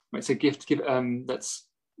 It's a gift that's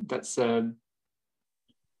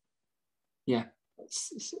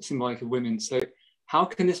symbolic of women. So how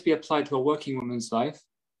can this be applied to a working woman's life?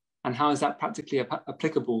 And how is that practically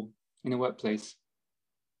applicable in a workplace?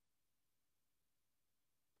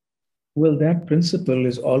 Well, that principle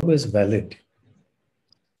is always valid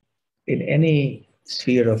in any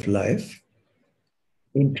sphere of life,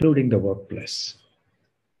 including the workplace.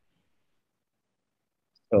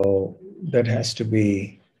 So that has to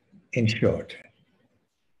be ensured.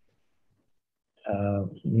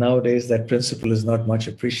 Nowadays, that principle is not much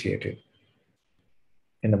appreciated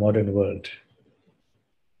in the modern world.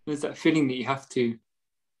 There's that feeling that you have to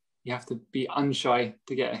be unshy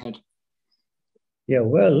to get ahead. Yeah,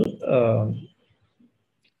 well,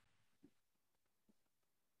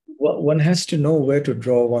 one has to know where to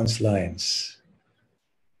draw one's lines.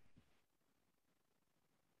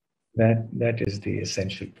 That is the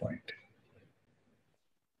essential point.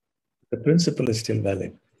 The principle is still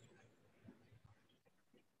valid.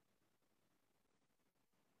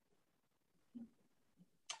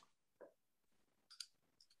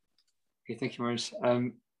 Okay, thank you, Maharaj.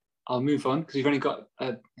 I'll move on because we've only got,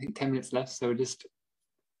 I think, 10 minutes left. So we've just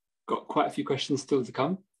got quite a few questions still to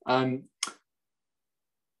come.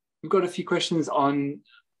 We've got a few questions on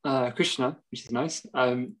Krishna, which is nice.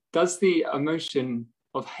 Does the emotion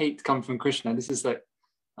of hate come from Krishna? This is like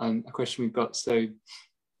a question we've got. So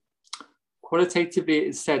qualitatively, it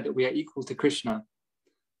is said that we are equal to Krishna.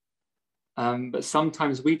 But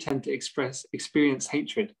sometimes we tend to experience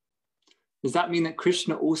hatred. Does that mean that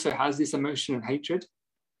Krishna also has this emotion of hatred?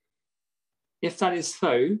 If that is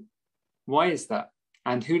so, why is that?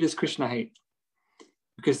 And who does Krishna hate?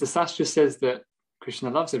 Because the Sastra says that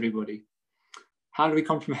Krishna loves everybody. How do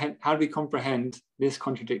we comprehend this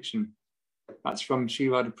contradiction? That's from Sri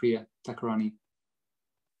Radhapriya Thakurani.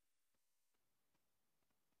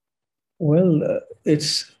 Well,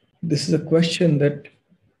 this is a question that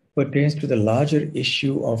pertains to the larger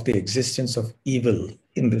issue of the existence of evil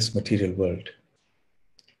in this material world.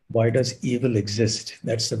 Why does evil exist?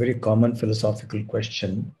 That's a very common philosophical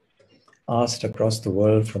question asked across the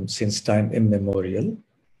world since time immemorial.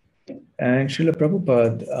 And Srila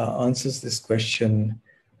Prabhupada answers this question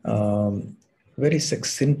very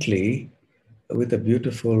succinctly with a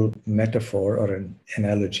beautiful metaphor or an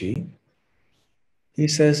analogy. He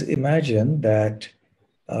says, imagine that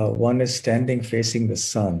one is standing facing the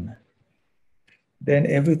sun. Then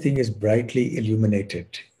everything is brightly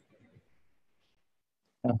illuminated.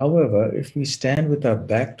 However, if we stand with our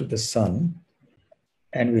back to the sun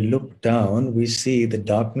and we look down, we see the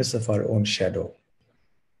darkness of our own shadow.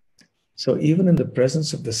 So even in the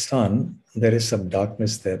presence of the sun, there is some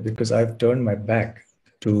darkness there because I've turned my back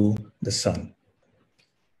to the sun.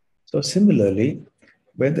 So similarly,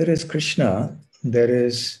 where there is Krishna, there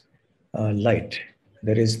is light,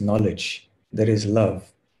 there is knowledge, there is love,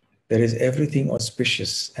 there is everything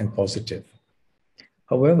auspicious and positive.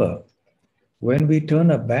 However, when we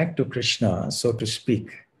turn our back to Krishna, so to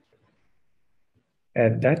speak,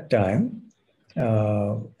 at that time,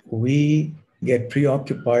 we get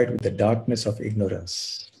preoccupied with the darkness of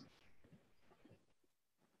ignorance.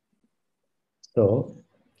 So,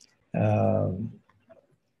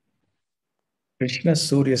 Krishna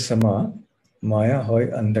Surya Sama, Maya hoy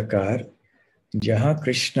andakar, Jaha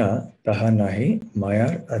Krishna taha nahi,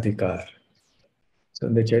 Mayar adhikar. So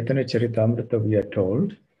in the Chaitanya Charitamrita, we are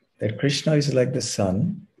told that Krishna is like the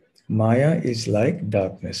sun, Maya is like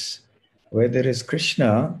darkness. Where there is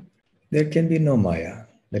Krishna, there can be no Maya.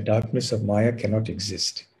 The darkness of Maya cannot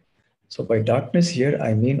exist. So by darkness here,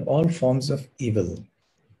 I mean all forms of evil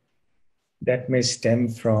that may stem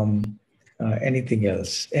from anything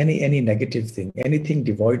else, any negative thing, anything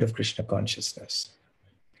devoid of Krishna consciousness.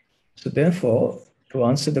 So therefore, to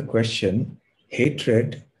answer the question,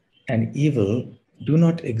 hatred and evil do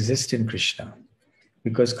not exist in Krishna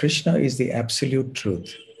because Krishna is the absolute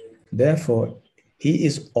truth. Therefore, he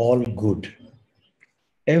is all good.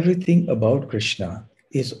 Everything about Krishna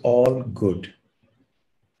is all good.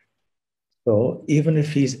 So even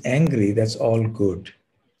if he's angry, that's all good.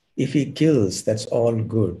 If he kills, that's all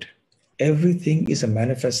good. Everything is a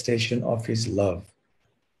manifestation of his love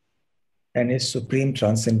and his supreme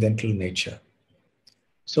transcendental nature.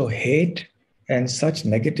 So hate and such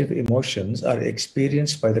negative emotions are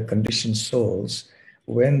experienced by the conditioned souls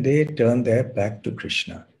when they turn their back to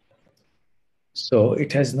Krishna. So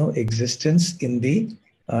it has no existence in the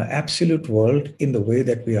absolute world in the way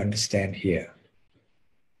that we understand here.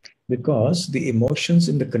 Because the emotions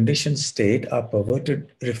in the conditioned state are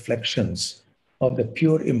perverted reflections of the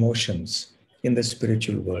pure emotions in the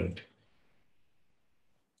spiritual world.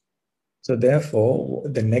 So therefore,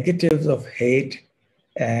 the negatives of hate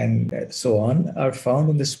and so on are found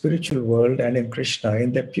in the spiritual world and in Krishna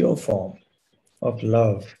in their pure form of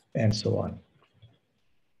love and so on.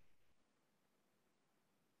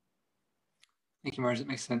 Thank you, Maharaj. It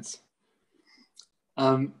makes sense.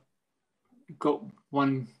 Got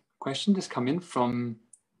one question just come in from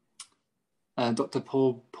Dr.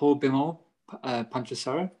 Paul Bimal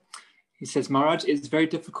Panchasara. He says, Maharaj, it's very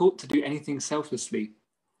difficult to do anything selflessly.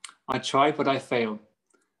 I try, but I fail.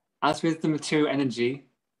 As with the material energy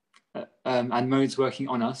and modes working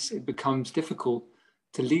on us, it becomes difficult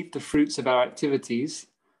to leave the fruits of our activities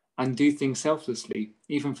and do things selflessly,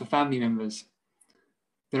 even for family members.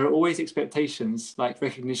 There are always expectations like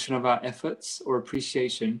recognition of our efforts or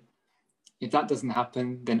appreciation. If that doesn't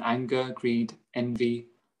happen, then anger, greed, envy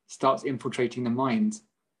starts infiltrating the mind.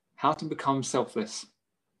 How to become selfless?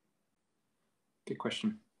 Good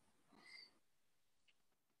question.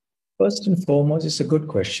 First and foremost, it's a good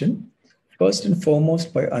question. First and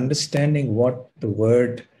foremost, by understanding what the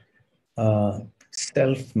word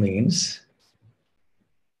self means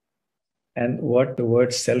and what the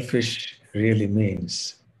word selfish really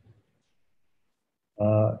means.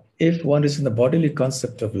 If one is in the bodily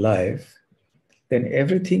concept of life, then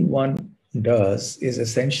everything one does is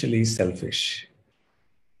essentially selfish.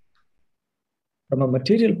 From a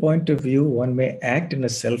material point of view, one may act in a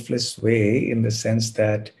selfless way in the sense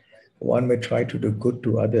that one may try to do good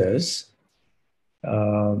to others.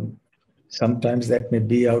 Sometimes that may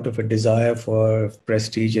be out of a desire for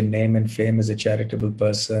prestige and name and fame as a charitable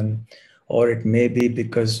person, or it may be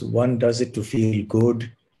because one does it to feel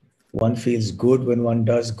good. One feels good when one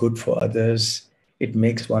does good for others. It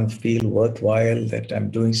makes one feel worthwhile that I'm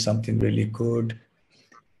doing something really good.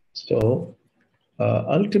 So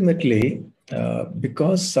ultimately,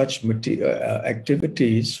 because such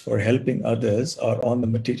activities for helping others are on the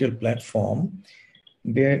material platform,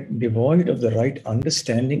 they're devoid of the right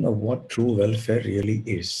understanding of what true welfare really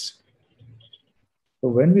is. So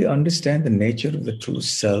when we understand the nature of the true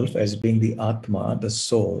self as being the Atma, the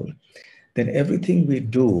soul, then everything we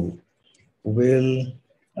do will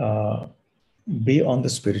uh, be on the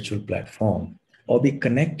spiritual platform or be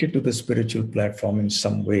connected to the spiritual platform in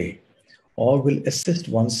some way, or will assist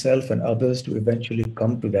oneself and others to eventually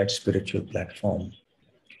come to that spiritual platform.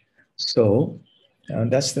 So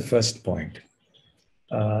that's the first point.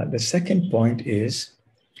 The second point is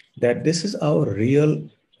that this is our real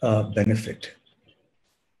benefit.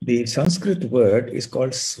 The Sanskrit word is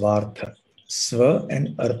called svartha, sva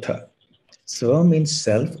and artha. Sva means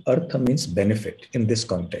self, artha means benefit in this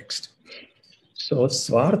context. So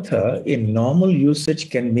svartha in normal usage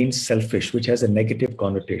can mean selfish, which has a negative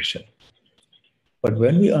connotation. But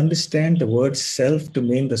when we understand the word self to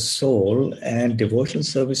mean the soul and devotional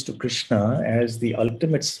service to Krishna as the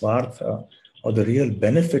ultimate svartha or the real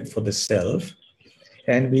benefit for the self,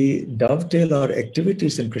 and we dovetail our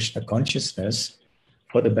activities in Krishna consciousness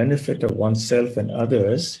for the benefit of oneself and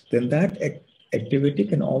others, then that activity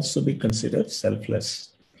can also be considered selfless.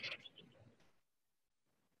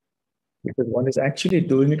 Because one is actually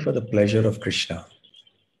doing it for the pleasure of Krishna.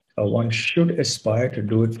 Or one should aspire to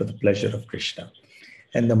do it for the pleasure of Krishna.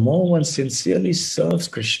 And the more one sincerely serves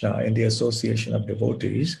Krishna in the association of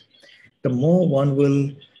devotees, the more one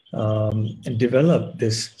will develop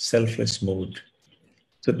this selfless mood.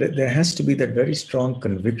 So there has to be that very strong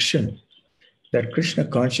conviction that Krishna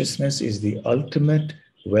consciousness is the ultimate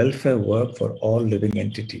welfare work for all living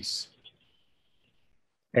entities.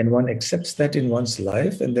 And one accepts that in one's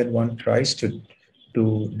life, and then one tries to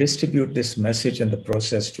distribute this message and the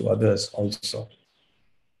process to others also.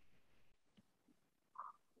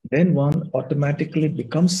 Then one automatically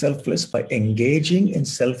becomes selfless by engaging in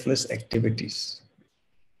selfless activities.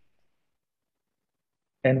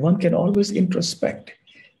 And one can always introspect.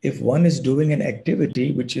 If one is doing an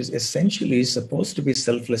activity which is essentially supposed to be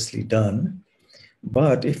selflessly done,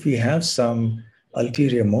 but if we have some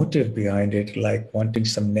ulterior motive behind it, like wanting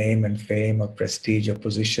some name and fame or prestige or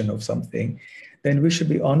position of something, then we should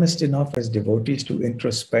be honest enough as devotees to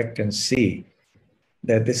introspect and see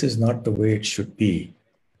that this is not the way it should be.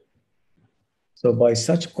 So by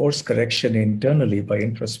such course correction internally, by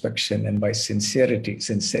introspection and by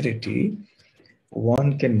sincerity,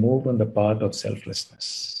 one can move on the path of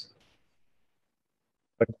selflessness.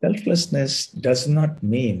 But selflessness does not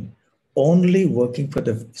mean only working for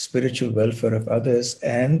the spiritual welfare of others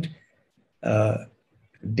and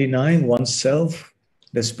denying oneself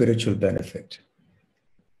the spiritual benefit.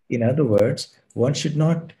 In other words, one should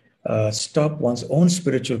not stop one's own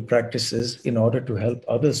spiritual practices in order to help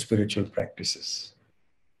other spiritual practices.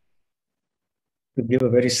 To give a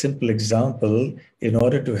very simple example, in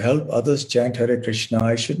order to help others chant Hare Krishna,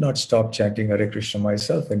 I should not stop chanting Hare Krishna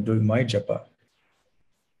myself and doing my japa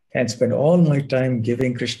and spend all my time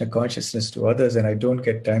giving Krishna consciousness to others, and I don't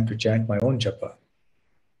get time to chant my own japa.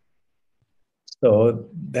 So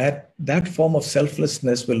that form of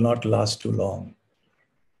selflessness will not last too long.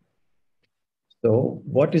 So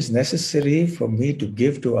what is necessary for me to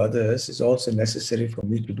give to others is also necessary for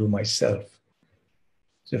me to do myself.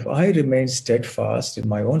 So if I remain steadfast in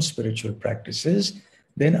my own spiritual practices,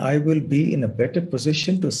 then I will be in a better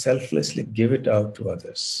position to selflessly give it out to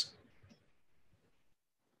others.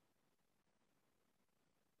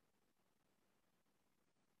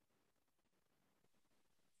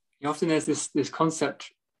 Often there's this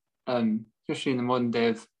concept, especially in the modern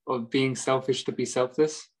day, of being selfish to be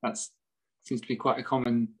selfless. That seems to be quite a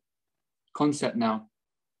common concept now.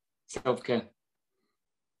 Self-care.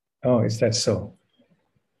 Oh, is that so?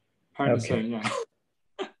 Apparently so, yeah.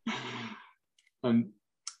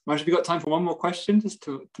 Marsh, have you got time for one more question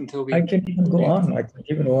until we... I can even go on. I can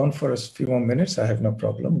even go on for a few more minutes. I have no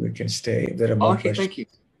problem. We can stay. There are more questions. Thank you.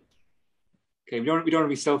 Okay, we don't want to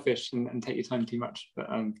be selfish and take your time too much, but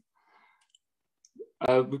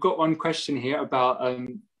we've got one question here about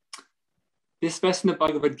this verse in the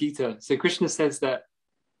Bhagavad Gita. So Krishna says that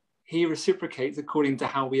he reciprocates according to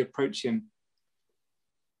how we approach him.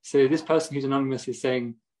 So this person who's anonymous is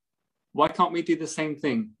saying, why can't we do the same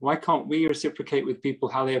thing? Why can't we reciprocate with people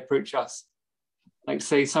how they approach us? Like,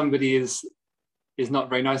 say somebody is not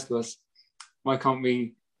very nice to us, why can't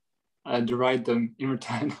we deride them in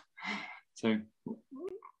return? So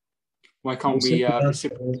why can't we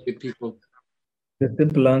reciprocate with people? The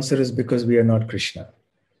simple answer is because we are not Krishna.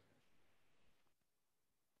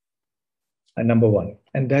 And number one,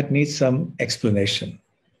 and that needs some explanation.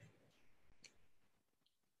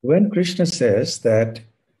 When Krishna says that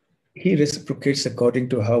he reciprocates according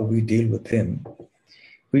to how we deal with him,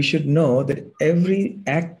 we should know that every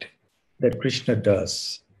act that Krishna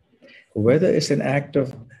does, whether it's an act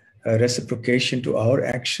of reciprocation to our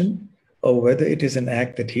action or whether it is an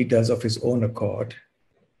act that he does of his own accord,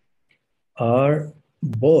 are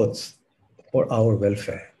both for our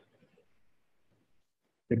welfare.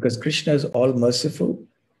 Because Krishna is all merciful,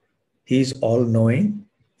 he is all knowing,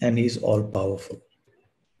 and he is all powerful.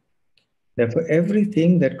 Therefore,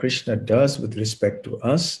 everything that Krishna does with respect to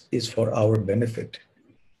us is for our benefit.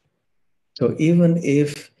 So even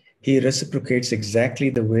if he reciprocates exactly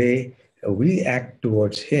the way we act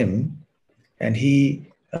towards him, and he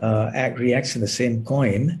reacts in the same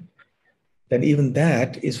coin, then even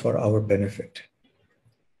that is for our benefit.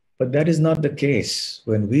 But that is not the case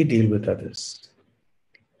when we deal with others.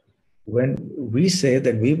 When we say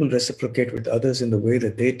that we will reciprocate with others in the way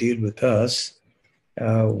that they deal with us,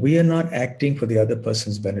 we are not acting for the other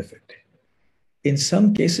person's benefit. In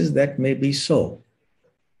some cases, that may be so,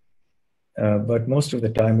 but most of the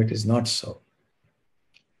time it is not so.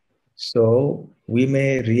 So we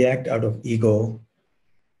may react out of ego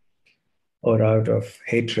or out of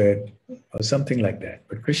hatred or something like that.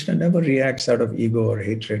 But Krishna never reacts out of ego or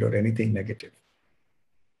hatred or anything negative.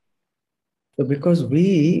 So because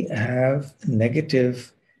we have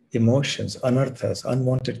negative emotions, anarthas,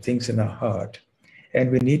 unwanted things in our heart, and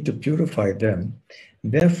we need to purify them,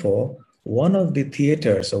 therefore, one of the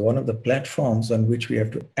theaters or one of the platforms on which we have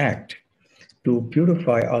to act to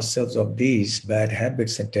purify ourselves of these bad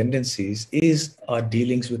habits and tendencies is our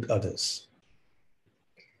dealings with others.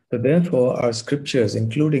 So therefore, our scriptures,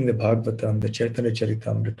 including the Bhagavatam, the Chaitanya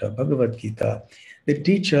Charitamrita, Bhagavad Gita, they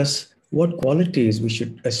teach us what qualities we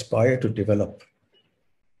should aspire to develop.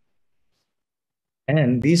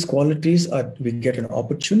 And these qualities are, we get an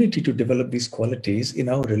opportunity to develop these qualities in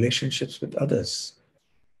our relationships with others.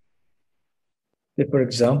 Say, for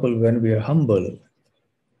example, when we are humble,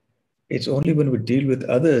 it's only when we deal with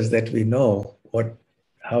others that we know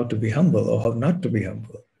how to be humble or how not to be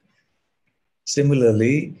humble.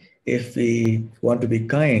 Similarly, if we want to be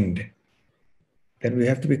kind, then we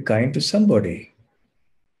have to be kind to somebody.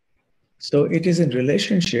 So it is in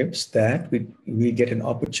relationships that we get an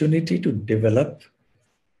opportunity to develop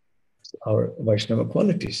our Vaishnava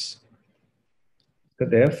qualities. So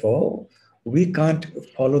therefore, we can't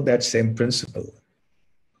follow that same principle.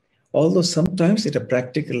 Although sometimes at a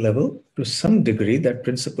practical level, to some degree, that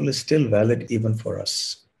principle is still valid even for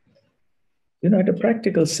us. At a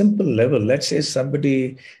practical, simple level, let's say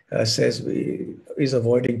somebody says is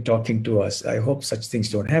avoiding talking to us. I hope such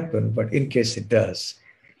things don't happen, but in case it does,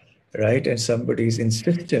 right? And somebody is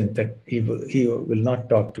insistent that he will not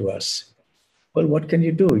talk to us. Well, what can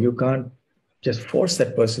you do? You can't just force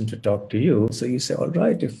that person to talk to you. So you say, all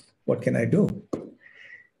right, what can I do?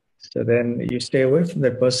 So then you stay away from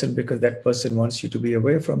that person because that person wants you to be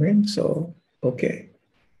away from him. So, okay.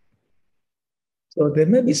 So there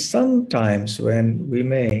may be some times when we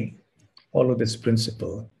may follow this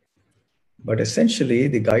principle, but essentially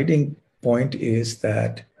the guiding point is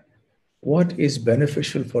that what is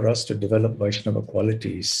beneficial for us to develop Vaishnava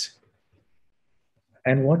qualities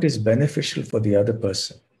and what is beneficial for the other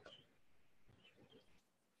person.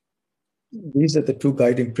 These are the two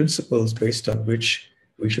guiding principles based on which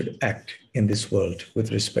we should act in this world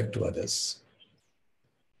with respect to others.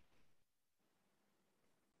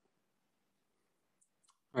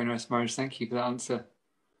 Very nice, Maharaj. Thank you for that answer.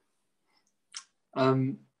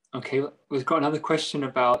 Okay, we've got another question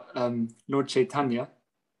about Lord Chaitanya.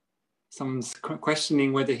 Someone's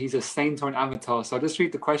questioning whether he's a saint or an avatar. So I'll just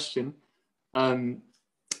read the question.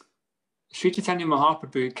 Sri Chaitanya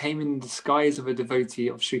Mahaprabhu came in the disguise of a devotee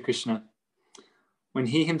of Sri Krishna, when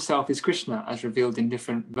he himself is Krishna, as revealed in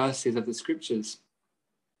different verses of the scriptures.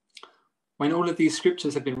 When all of these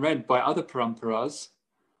scriptures have been read by other paramparas,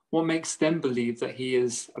 what makes them believe that he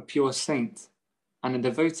is a pure saint and a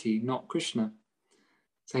devotee, not Krishna?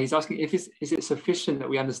 So he's asking, is it sufficient that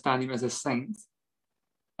we understand him as a saint?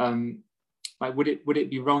 Would it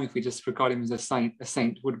be wrong if we just regard him as a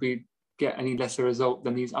saint? Would we get any lesser result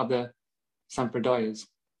than these other sampradayas?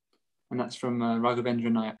 And that's from Raghavendra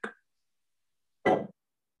Nayak.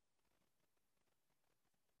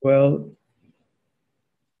 Well,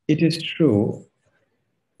 it is true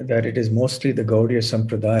that it is mostly the Gaudiya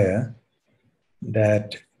Sampradaya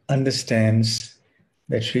that understands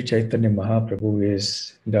that Sri Chaitanya Mahaprabhu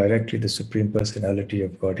is directly the Supreme Personality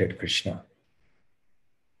of Godhead Krishna.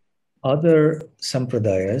 Other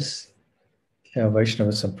Sampradayas,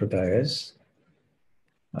 Vaishnava Sampradayas,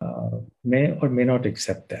 may or may not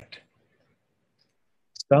accept that.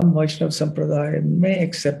 Some Vaishnava Sampradaya may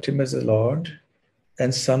accept him as a Lord,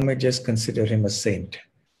 and some may just consider him a saint.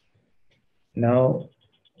 Now,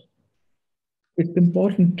 it's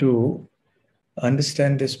important to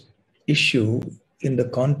understand this issue in the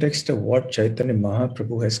context of what Chaitanya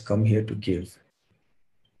Mahaprabhu has come here to give.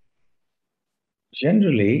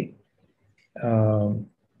 Generally,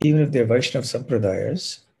 even if they're Vaishnava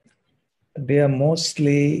Sampradayas, they are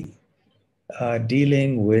mostly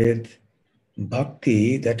dealing with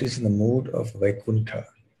bhakti that is in the mood of Vaikuntha,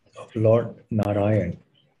 of Lord Narayan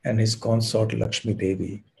and his consort Lakshmi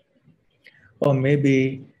Devi, or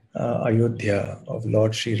maybe Ayodhya of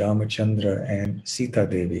Lord Sri Ramachandra and Sita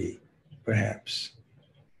Devi, perhaps.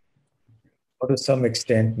 Or to some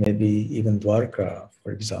extent, maybe even Dwarka,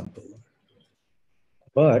 for example.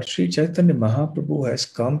 But Sri Chaitanya Mahaprabhu has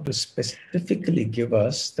come to specifically give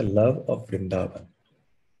us the love of Vrindavan,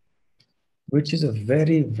 which is a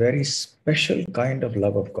very, very special kind of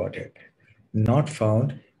love of Godhead, not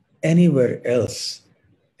found anywhere else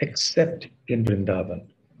except in Vrindavan.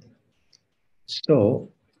 So,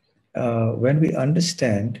 when we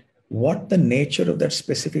understand what the nature of that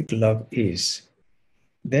specific love is,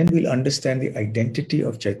 then we'll understand the identity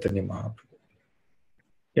of Chaitanya Mahaprabhu.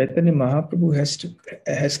 Chaitanya Mahaprabhu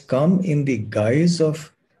has come in the guise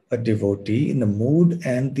of a devotee, in the mood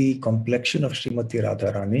and the complexion of Srimati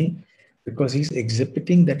Radharani, because he's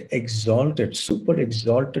exhibiting that exalted, super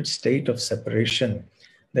exalted state of separation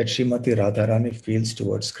that Srimati Radharani feels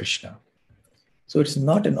towards Krishna. So it's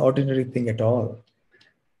not an ordinary thing at all.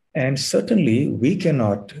 And certainly we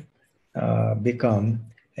cannot become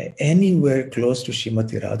anywhere close to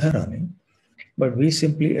Srimati Radharani, but we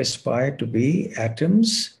simply aspire to be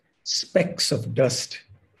atoms, specks of dust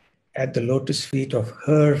at the lotus feet of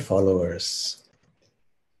her followers.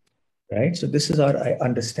 Right? So this is our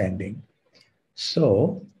understanding.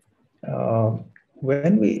 So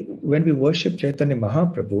when we worship Chaitanya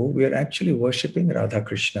Mahaprabhu, we are actually worshipping Radha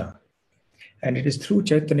Krishna. And it is through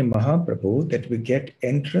Chaitanya Mahaprabhu that we get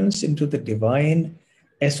entrance into the divine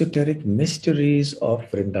esoteric mysteries of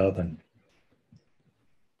Vrindavan.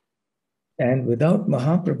 And without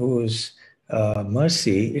Mahaprabhu's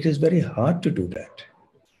mercy, it is very hard to do that.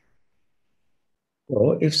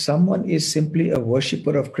 So if someone is simply a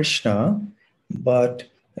worshipper of Krishna, but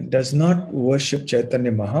does not worship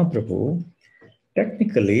Chaitanya Mahaprabhu,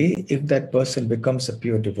 technically, if that person becomes a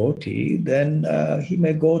pure devotee, then he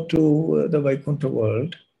may go to the Vaikuntha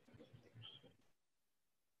world,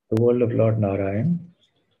 the world of Lord Narayan.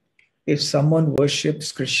 If someone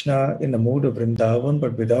worships Krishna in the mood of Vrindavan,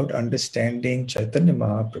 but without understanding Chaitanya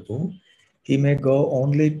Mahaprabhu, he may go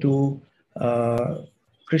only to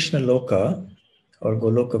Krishna Loka or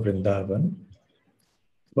Goloka Vrindavan.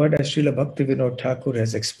 But as Srila Bhaktivinoda Thakur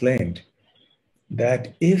has explained,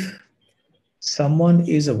 that if someone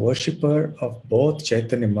is a worshipper of both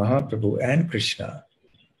Chaitanya Mahaprabhu and Krishna,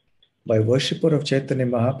 by worshipper of Chaitanya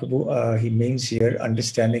Mahaprabhu, he means here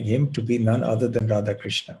understanding him to be none other than Radha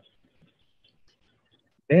Krishna.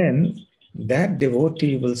 Then that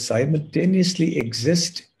devotee will simultaneously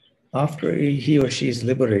exist after he or she is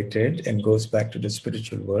liberated and goes back to the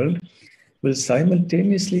spiritual world, will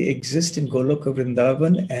simultaneously exist in Goloka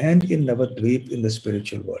Vrindavan and in Navadvip in the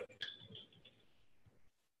spiritual world.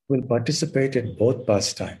 Will participate in both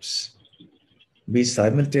pastimes, be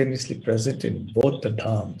simultaneously present in both the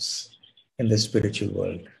dhams in the spiritual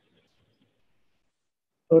world.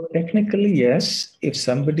 So technically, yes, if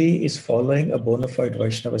somebody is following a bona fide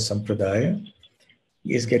Vaishnava Sampradaya,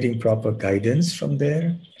 is getting proper guidance from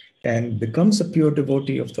there, and becomes a pure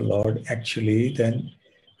devotee of the Lord, actually, then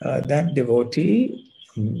that devotee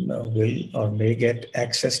will or may get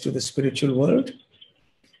access to the spiritual world.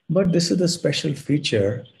 But this is the special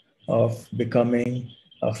feature of becoming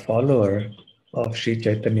a follower of Sri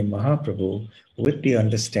Chaitanya Mahaprabhu with the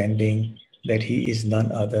understanding that he is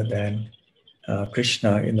none other than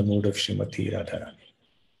Krishna in the mood of Srimati Radharani.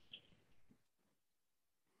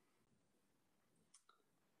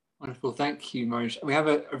 Wonderful, thank you, Maharaj. We have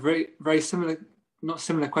a very, very similar, not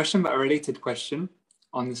similar question, but a related question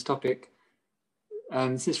on this topic.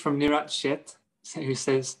 This is from Nirat Shet, who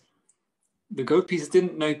says, the gopis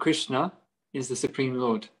didn't know Krishna is the Supreme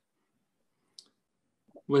Lord.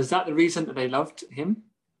 Was that the reason that they loved him?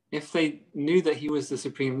 If they knew that he was the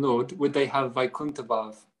Supreme Lord, would they have Vaikuntha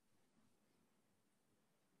Bhav?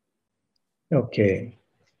 Okay.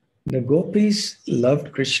 The gopis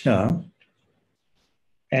loved Krishna,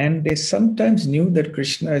 and they sometimes knew that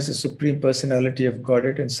Krishna is the Supreme Personality of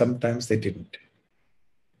Godhead, and sometimes they didn't.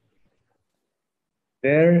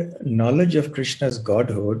 Their knowledge of Krishna's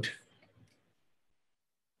godhood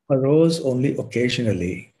arose only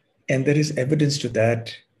occasionally, and there is evidence to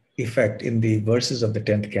that effect in the verses of the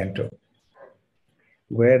 10th canto,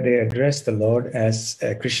 where they address the Lord as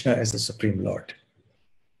Krishna as the Supreme Lord,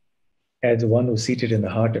 as the one who's seated in the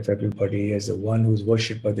heart of everybody, as the one who's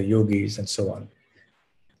worshipped by the yogis and so on.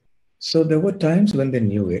 So there were times when they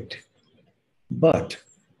knew it, but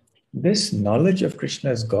this knowledge of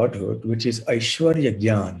Krishna as Godhood, which is Aishwarya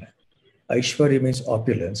Gyan. Aishwarya means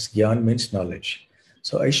opulence, Gyan means knowledge.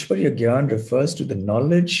 So Aishwarya Gyan refers to the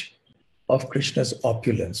knowledge of Krishna's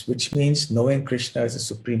opulence, which means knowing Krishna as the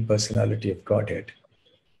Supreme Personality of Godhead.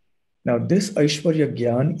 Now, this Aishwarya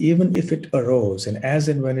Gyan, even if it arose, and as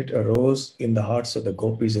and when it arose in the hearts of the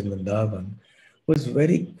gopis in Vrindavan, was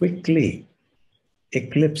very quickly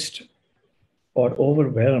eclipsed or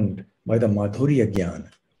overwhelmed by the Madhurya Gyan.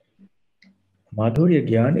 Madhurya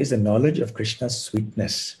Gyan is the knowledge of Krishna's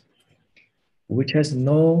sweetness, which has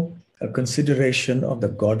no consideration of the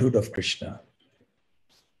godhood of Krishna.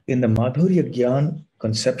 In the Madhurya Gyan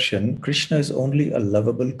conception, Krishna is only a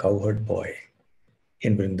lovable cowherd boy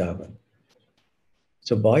in Vrindavan.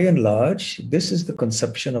 So by and large, this is the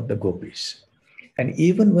conception of the gopis. And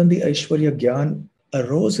even when the Aishwarya Gyan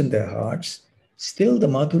arose in their hearts, still the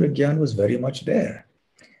Madhurya Gyan was very much there.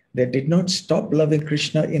 They did not stop loving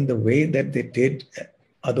Krishna in the way that they did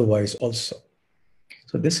otherwise also.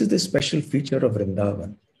 So this is the special feature of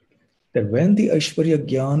Vrindavan, that when the Aishwarya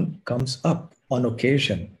Gyan comes up on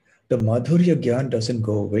occasion, the Madhurya Gyan doesn't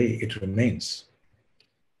go away, it remains.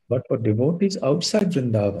 But for devotees outside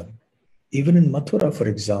Vrindavan, even in Mathura, for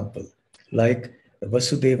example, like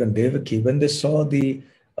Vasudeva and Devaki, when they saw the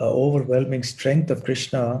overwhelming strength of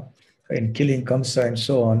Krishna in killing Kamsa and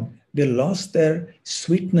so on, they lost their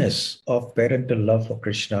sweetness of parental love for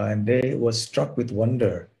Krishna and they were struck with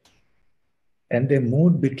wonder. And their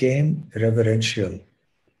mood became reverential.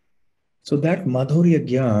 So that Madhurya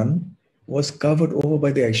Gyan was covered over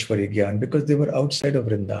by the Aishwarya Gyan because they were outside of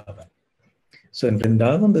Vrindavan. So in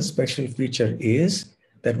Vrindavan, the special feature is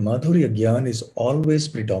that Madhurya Gyan is always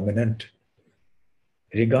predominant,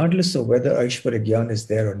 regardless of whether Aishwarya Gyan is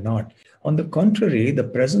there or not. On the contrary, the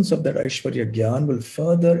presence of that Aishwarya Gyan will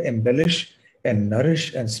further embellish and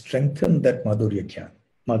nourish and strengthen that Madhurya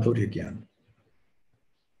Gyan.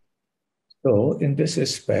 So in this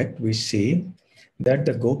respect, we see that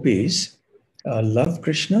the gopis loved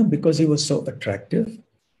Krishna because he was so attractive,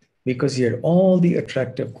 because he had all the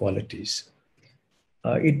attractive qualities.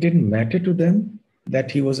 It didn't matter to them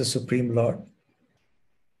that he was a Supreme Lord.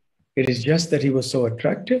 It is just that he was so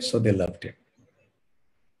attractive, so they loved him.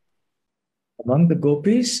 Among the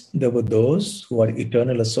gopis, there were those who are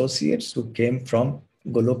eternal associates who came from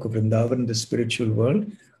Goloka Vrindavan, the spiritual world,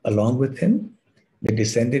 along with him. They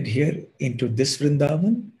descended here into this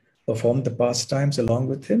Vrindavan, performed the pastimes along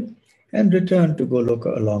with him, and returned to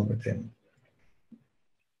Goloka along with him.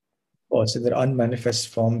 Also, in their unmanifest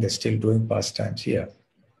form, they're still doing pastimes here.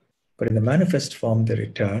 But in the manifest form, they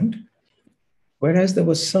returned. Whereas there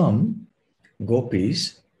were some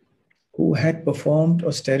gopis who had performed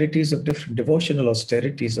austerities of different, devotional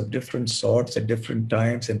austerities of different sorts at different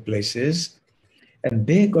times and places. And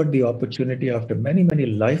they got the opportunity after many, many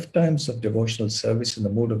lifetimes of devotional service in the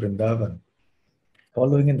mood of Vrindavan,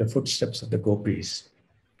 following in the footsteps of the gopis,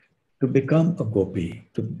 to become a gopi,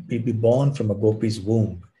 to be born from a gopi's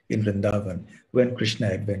womb in Vrindavan when Krishna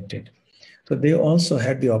advented. So they also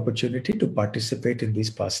had the opportunity to participate in these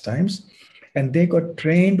pastimes, and they got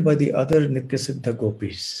trained by the other Nityasiddha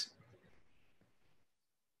gopis.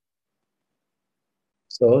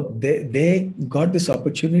 So they got this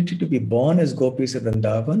opportunity to be born as gopis in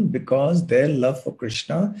Vrindavan because their love for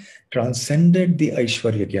Krishna transcended the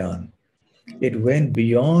Aishwarya Gyan. It went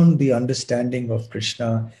beyond the understanding of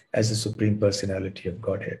Krishna as the Supreme Personality of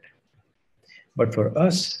Godhead. But for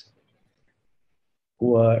us,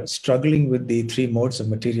 who are struggling with the three modes of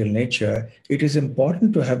material nature, it is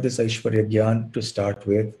important to have this Aishwarya Gyan to start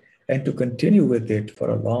with and to continue with it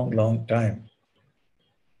for a long, long time.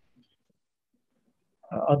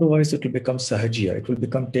 Otherwise, it will become sahajiya. It will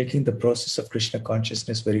become taking the process of Krishna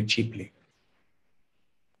consciousness very cheaply.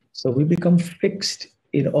 So we become fixed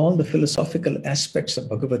in all the philosophical aspects of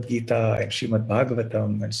Bhagavad Gita and Srimad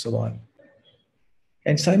Bhagavatam and so on.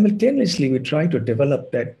 And simultaneously, we try to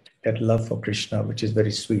develop that love for Krishna, which is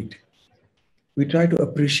very sweet. We try to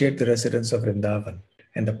appreciate the residents of Vrindavan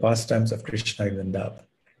and the pastimes of Krishna in Vrindavan.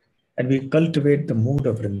 And we cultivate the mood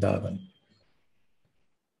of Vrindavan.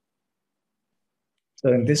 So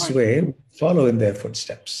in this way, we follow in their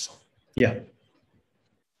footsteps. Yeah.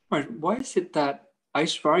 Right. Why is it that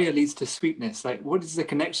Aishwarya leads to sweetness? Like, what is the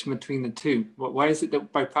connection between the two? Why is it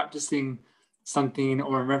that by practicing something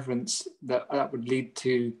or a reverence that would lead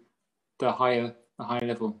to the higher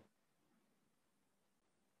level?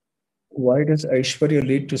 Why does Aishwarya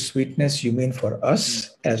lead to sweetness, you mean for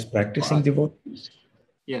us as practicing devotees?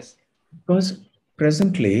 Yes. Because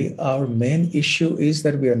presently our main issue is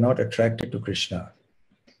that we are not attracted to Krishna.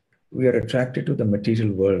 We are attracted to the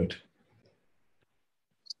material world.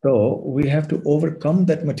 So we have to overcome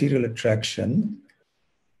that material attraction,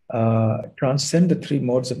 transcend the three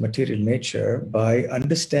modes of material nature by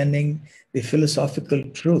understanding the philosophical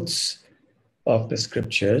truths of the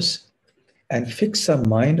scriptures and fix our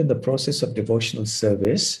mind on the process of devotional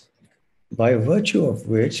service, by virtue of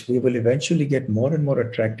which we will eventually get more and more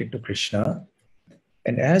attracted to Krishna.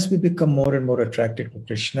 And as we become more and more attracted to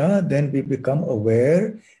Krishna, then we become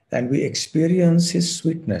aware and we experience his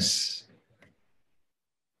sweetness.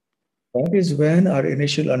 That is when our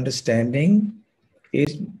initial understanding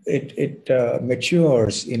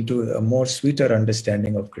matures into a more sweeter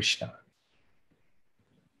understanding of Krishna.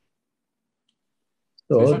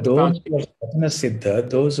 So those who are sadhana siddha,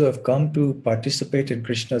 those who have come to participate in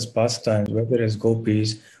Krishna's pastimes, whether as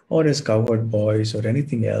gopis or as cowherd boys or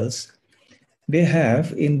anything else, they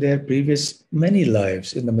have in their previous many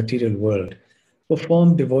lives in the material world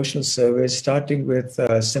performed devotional service, starting with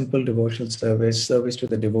simple devotional service, service to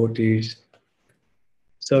the devotees,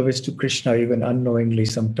 service to Krishna even unknowingly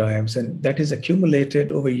sometimes, and that is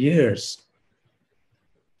accumulated over years.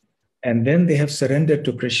 And then they have surrendered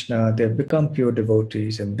to Krishna, they've become pure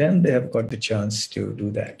devotees, and then they have got the chance to do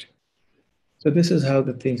that. So this is how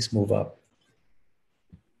the things move up.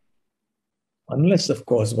 Unless, of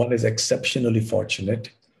course, one is exceptionally fortunate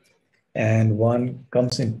and one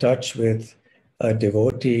comes in touch with a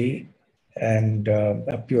devotee and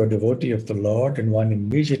a pure devotee of the Lord, and one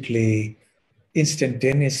immediately,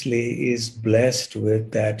 instantaneously is blessed with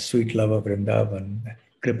that sweet love of Vrindavan,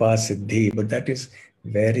 Kripa Siddhi, but that is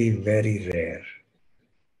very, very rare.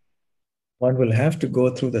 One will have to go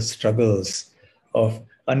through the struggles of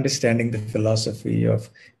understanding the philosophy, of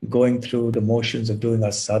going through the motions of doing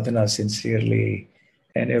our sadhana sincerely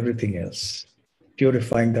and everything else,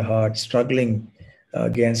 purifying the heart, struggling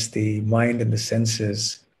against the mind and the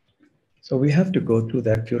senses. So we have to go through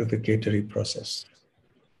that purificatory process,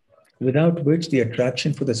 without which the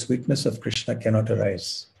attraction for the sweetness of Krishna cannot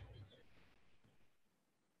arise.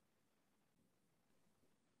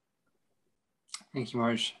 Thank you,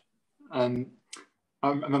 Maharaj. I'm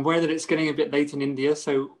aware that it's getting a bit late in India,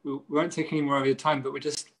 so we won't take any more of your time, but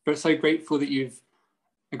we're so grateful that you've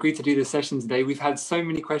agreed to do this session today. We've had so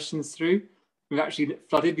many questions through. We've actually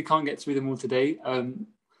flooded. We can't get through them all today. Yeah,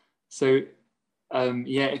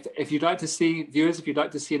 if you'd like to see, viewers, if you'd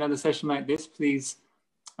like to see another session like this, please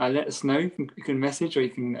let us know. You can message or you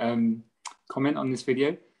can comment on this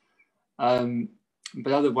video.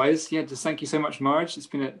 But otherwise, yeah, just thank you so much, Maharaj. It's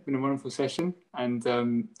been a wonderful session, and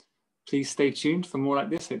please stay tuned for more like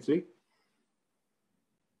this, hopefully.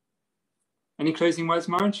 Any closing words,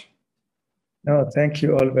 Maharaj? No, thank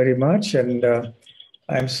you all very much. And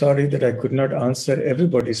I'm sorry that I could not answer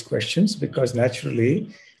everybody's questions because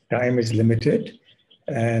naturally time is limited.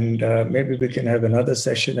 And maybe we can have another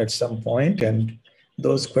session at some point, and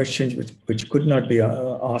those questions which could not be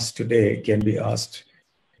asked today can be asked.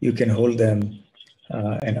 You can hold them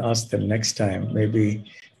and ask them next time. Maybe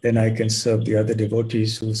then I can serve the other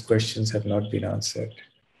devotees whose questions have not been answered.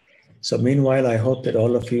 So meanwhile, I hope that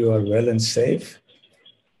all of you are well and safe,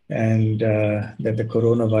 and that the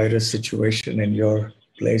coronavirus situation in your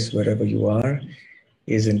place, wherever you are,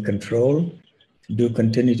 is in control. Do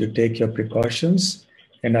continue to take your precautions,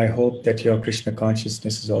 and I hope that your Krishna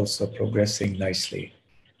consciousness is also progressing nicely.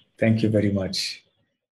 Thank you very much.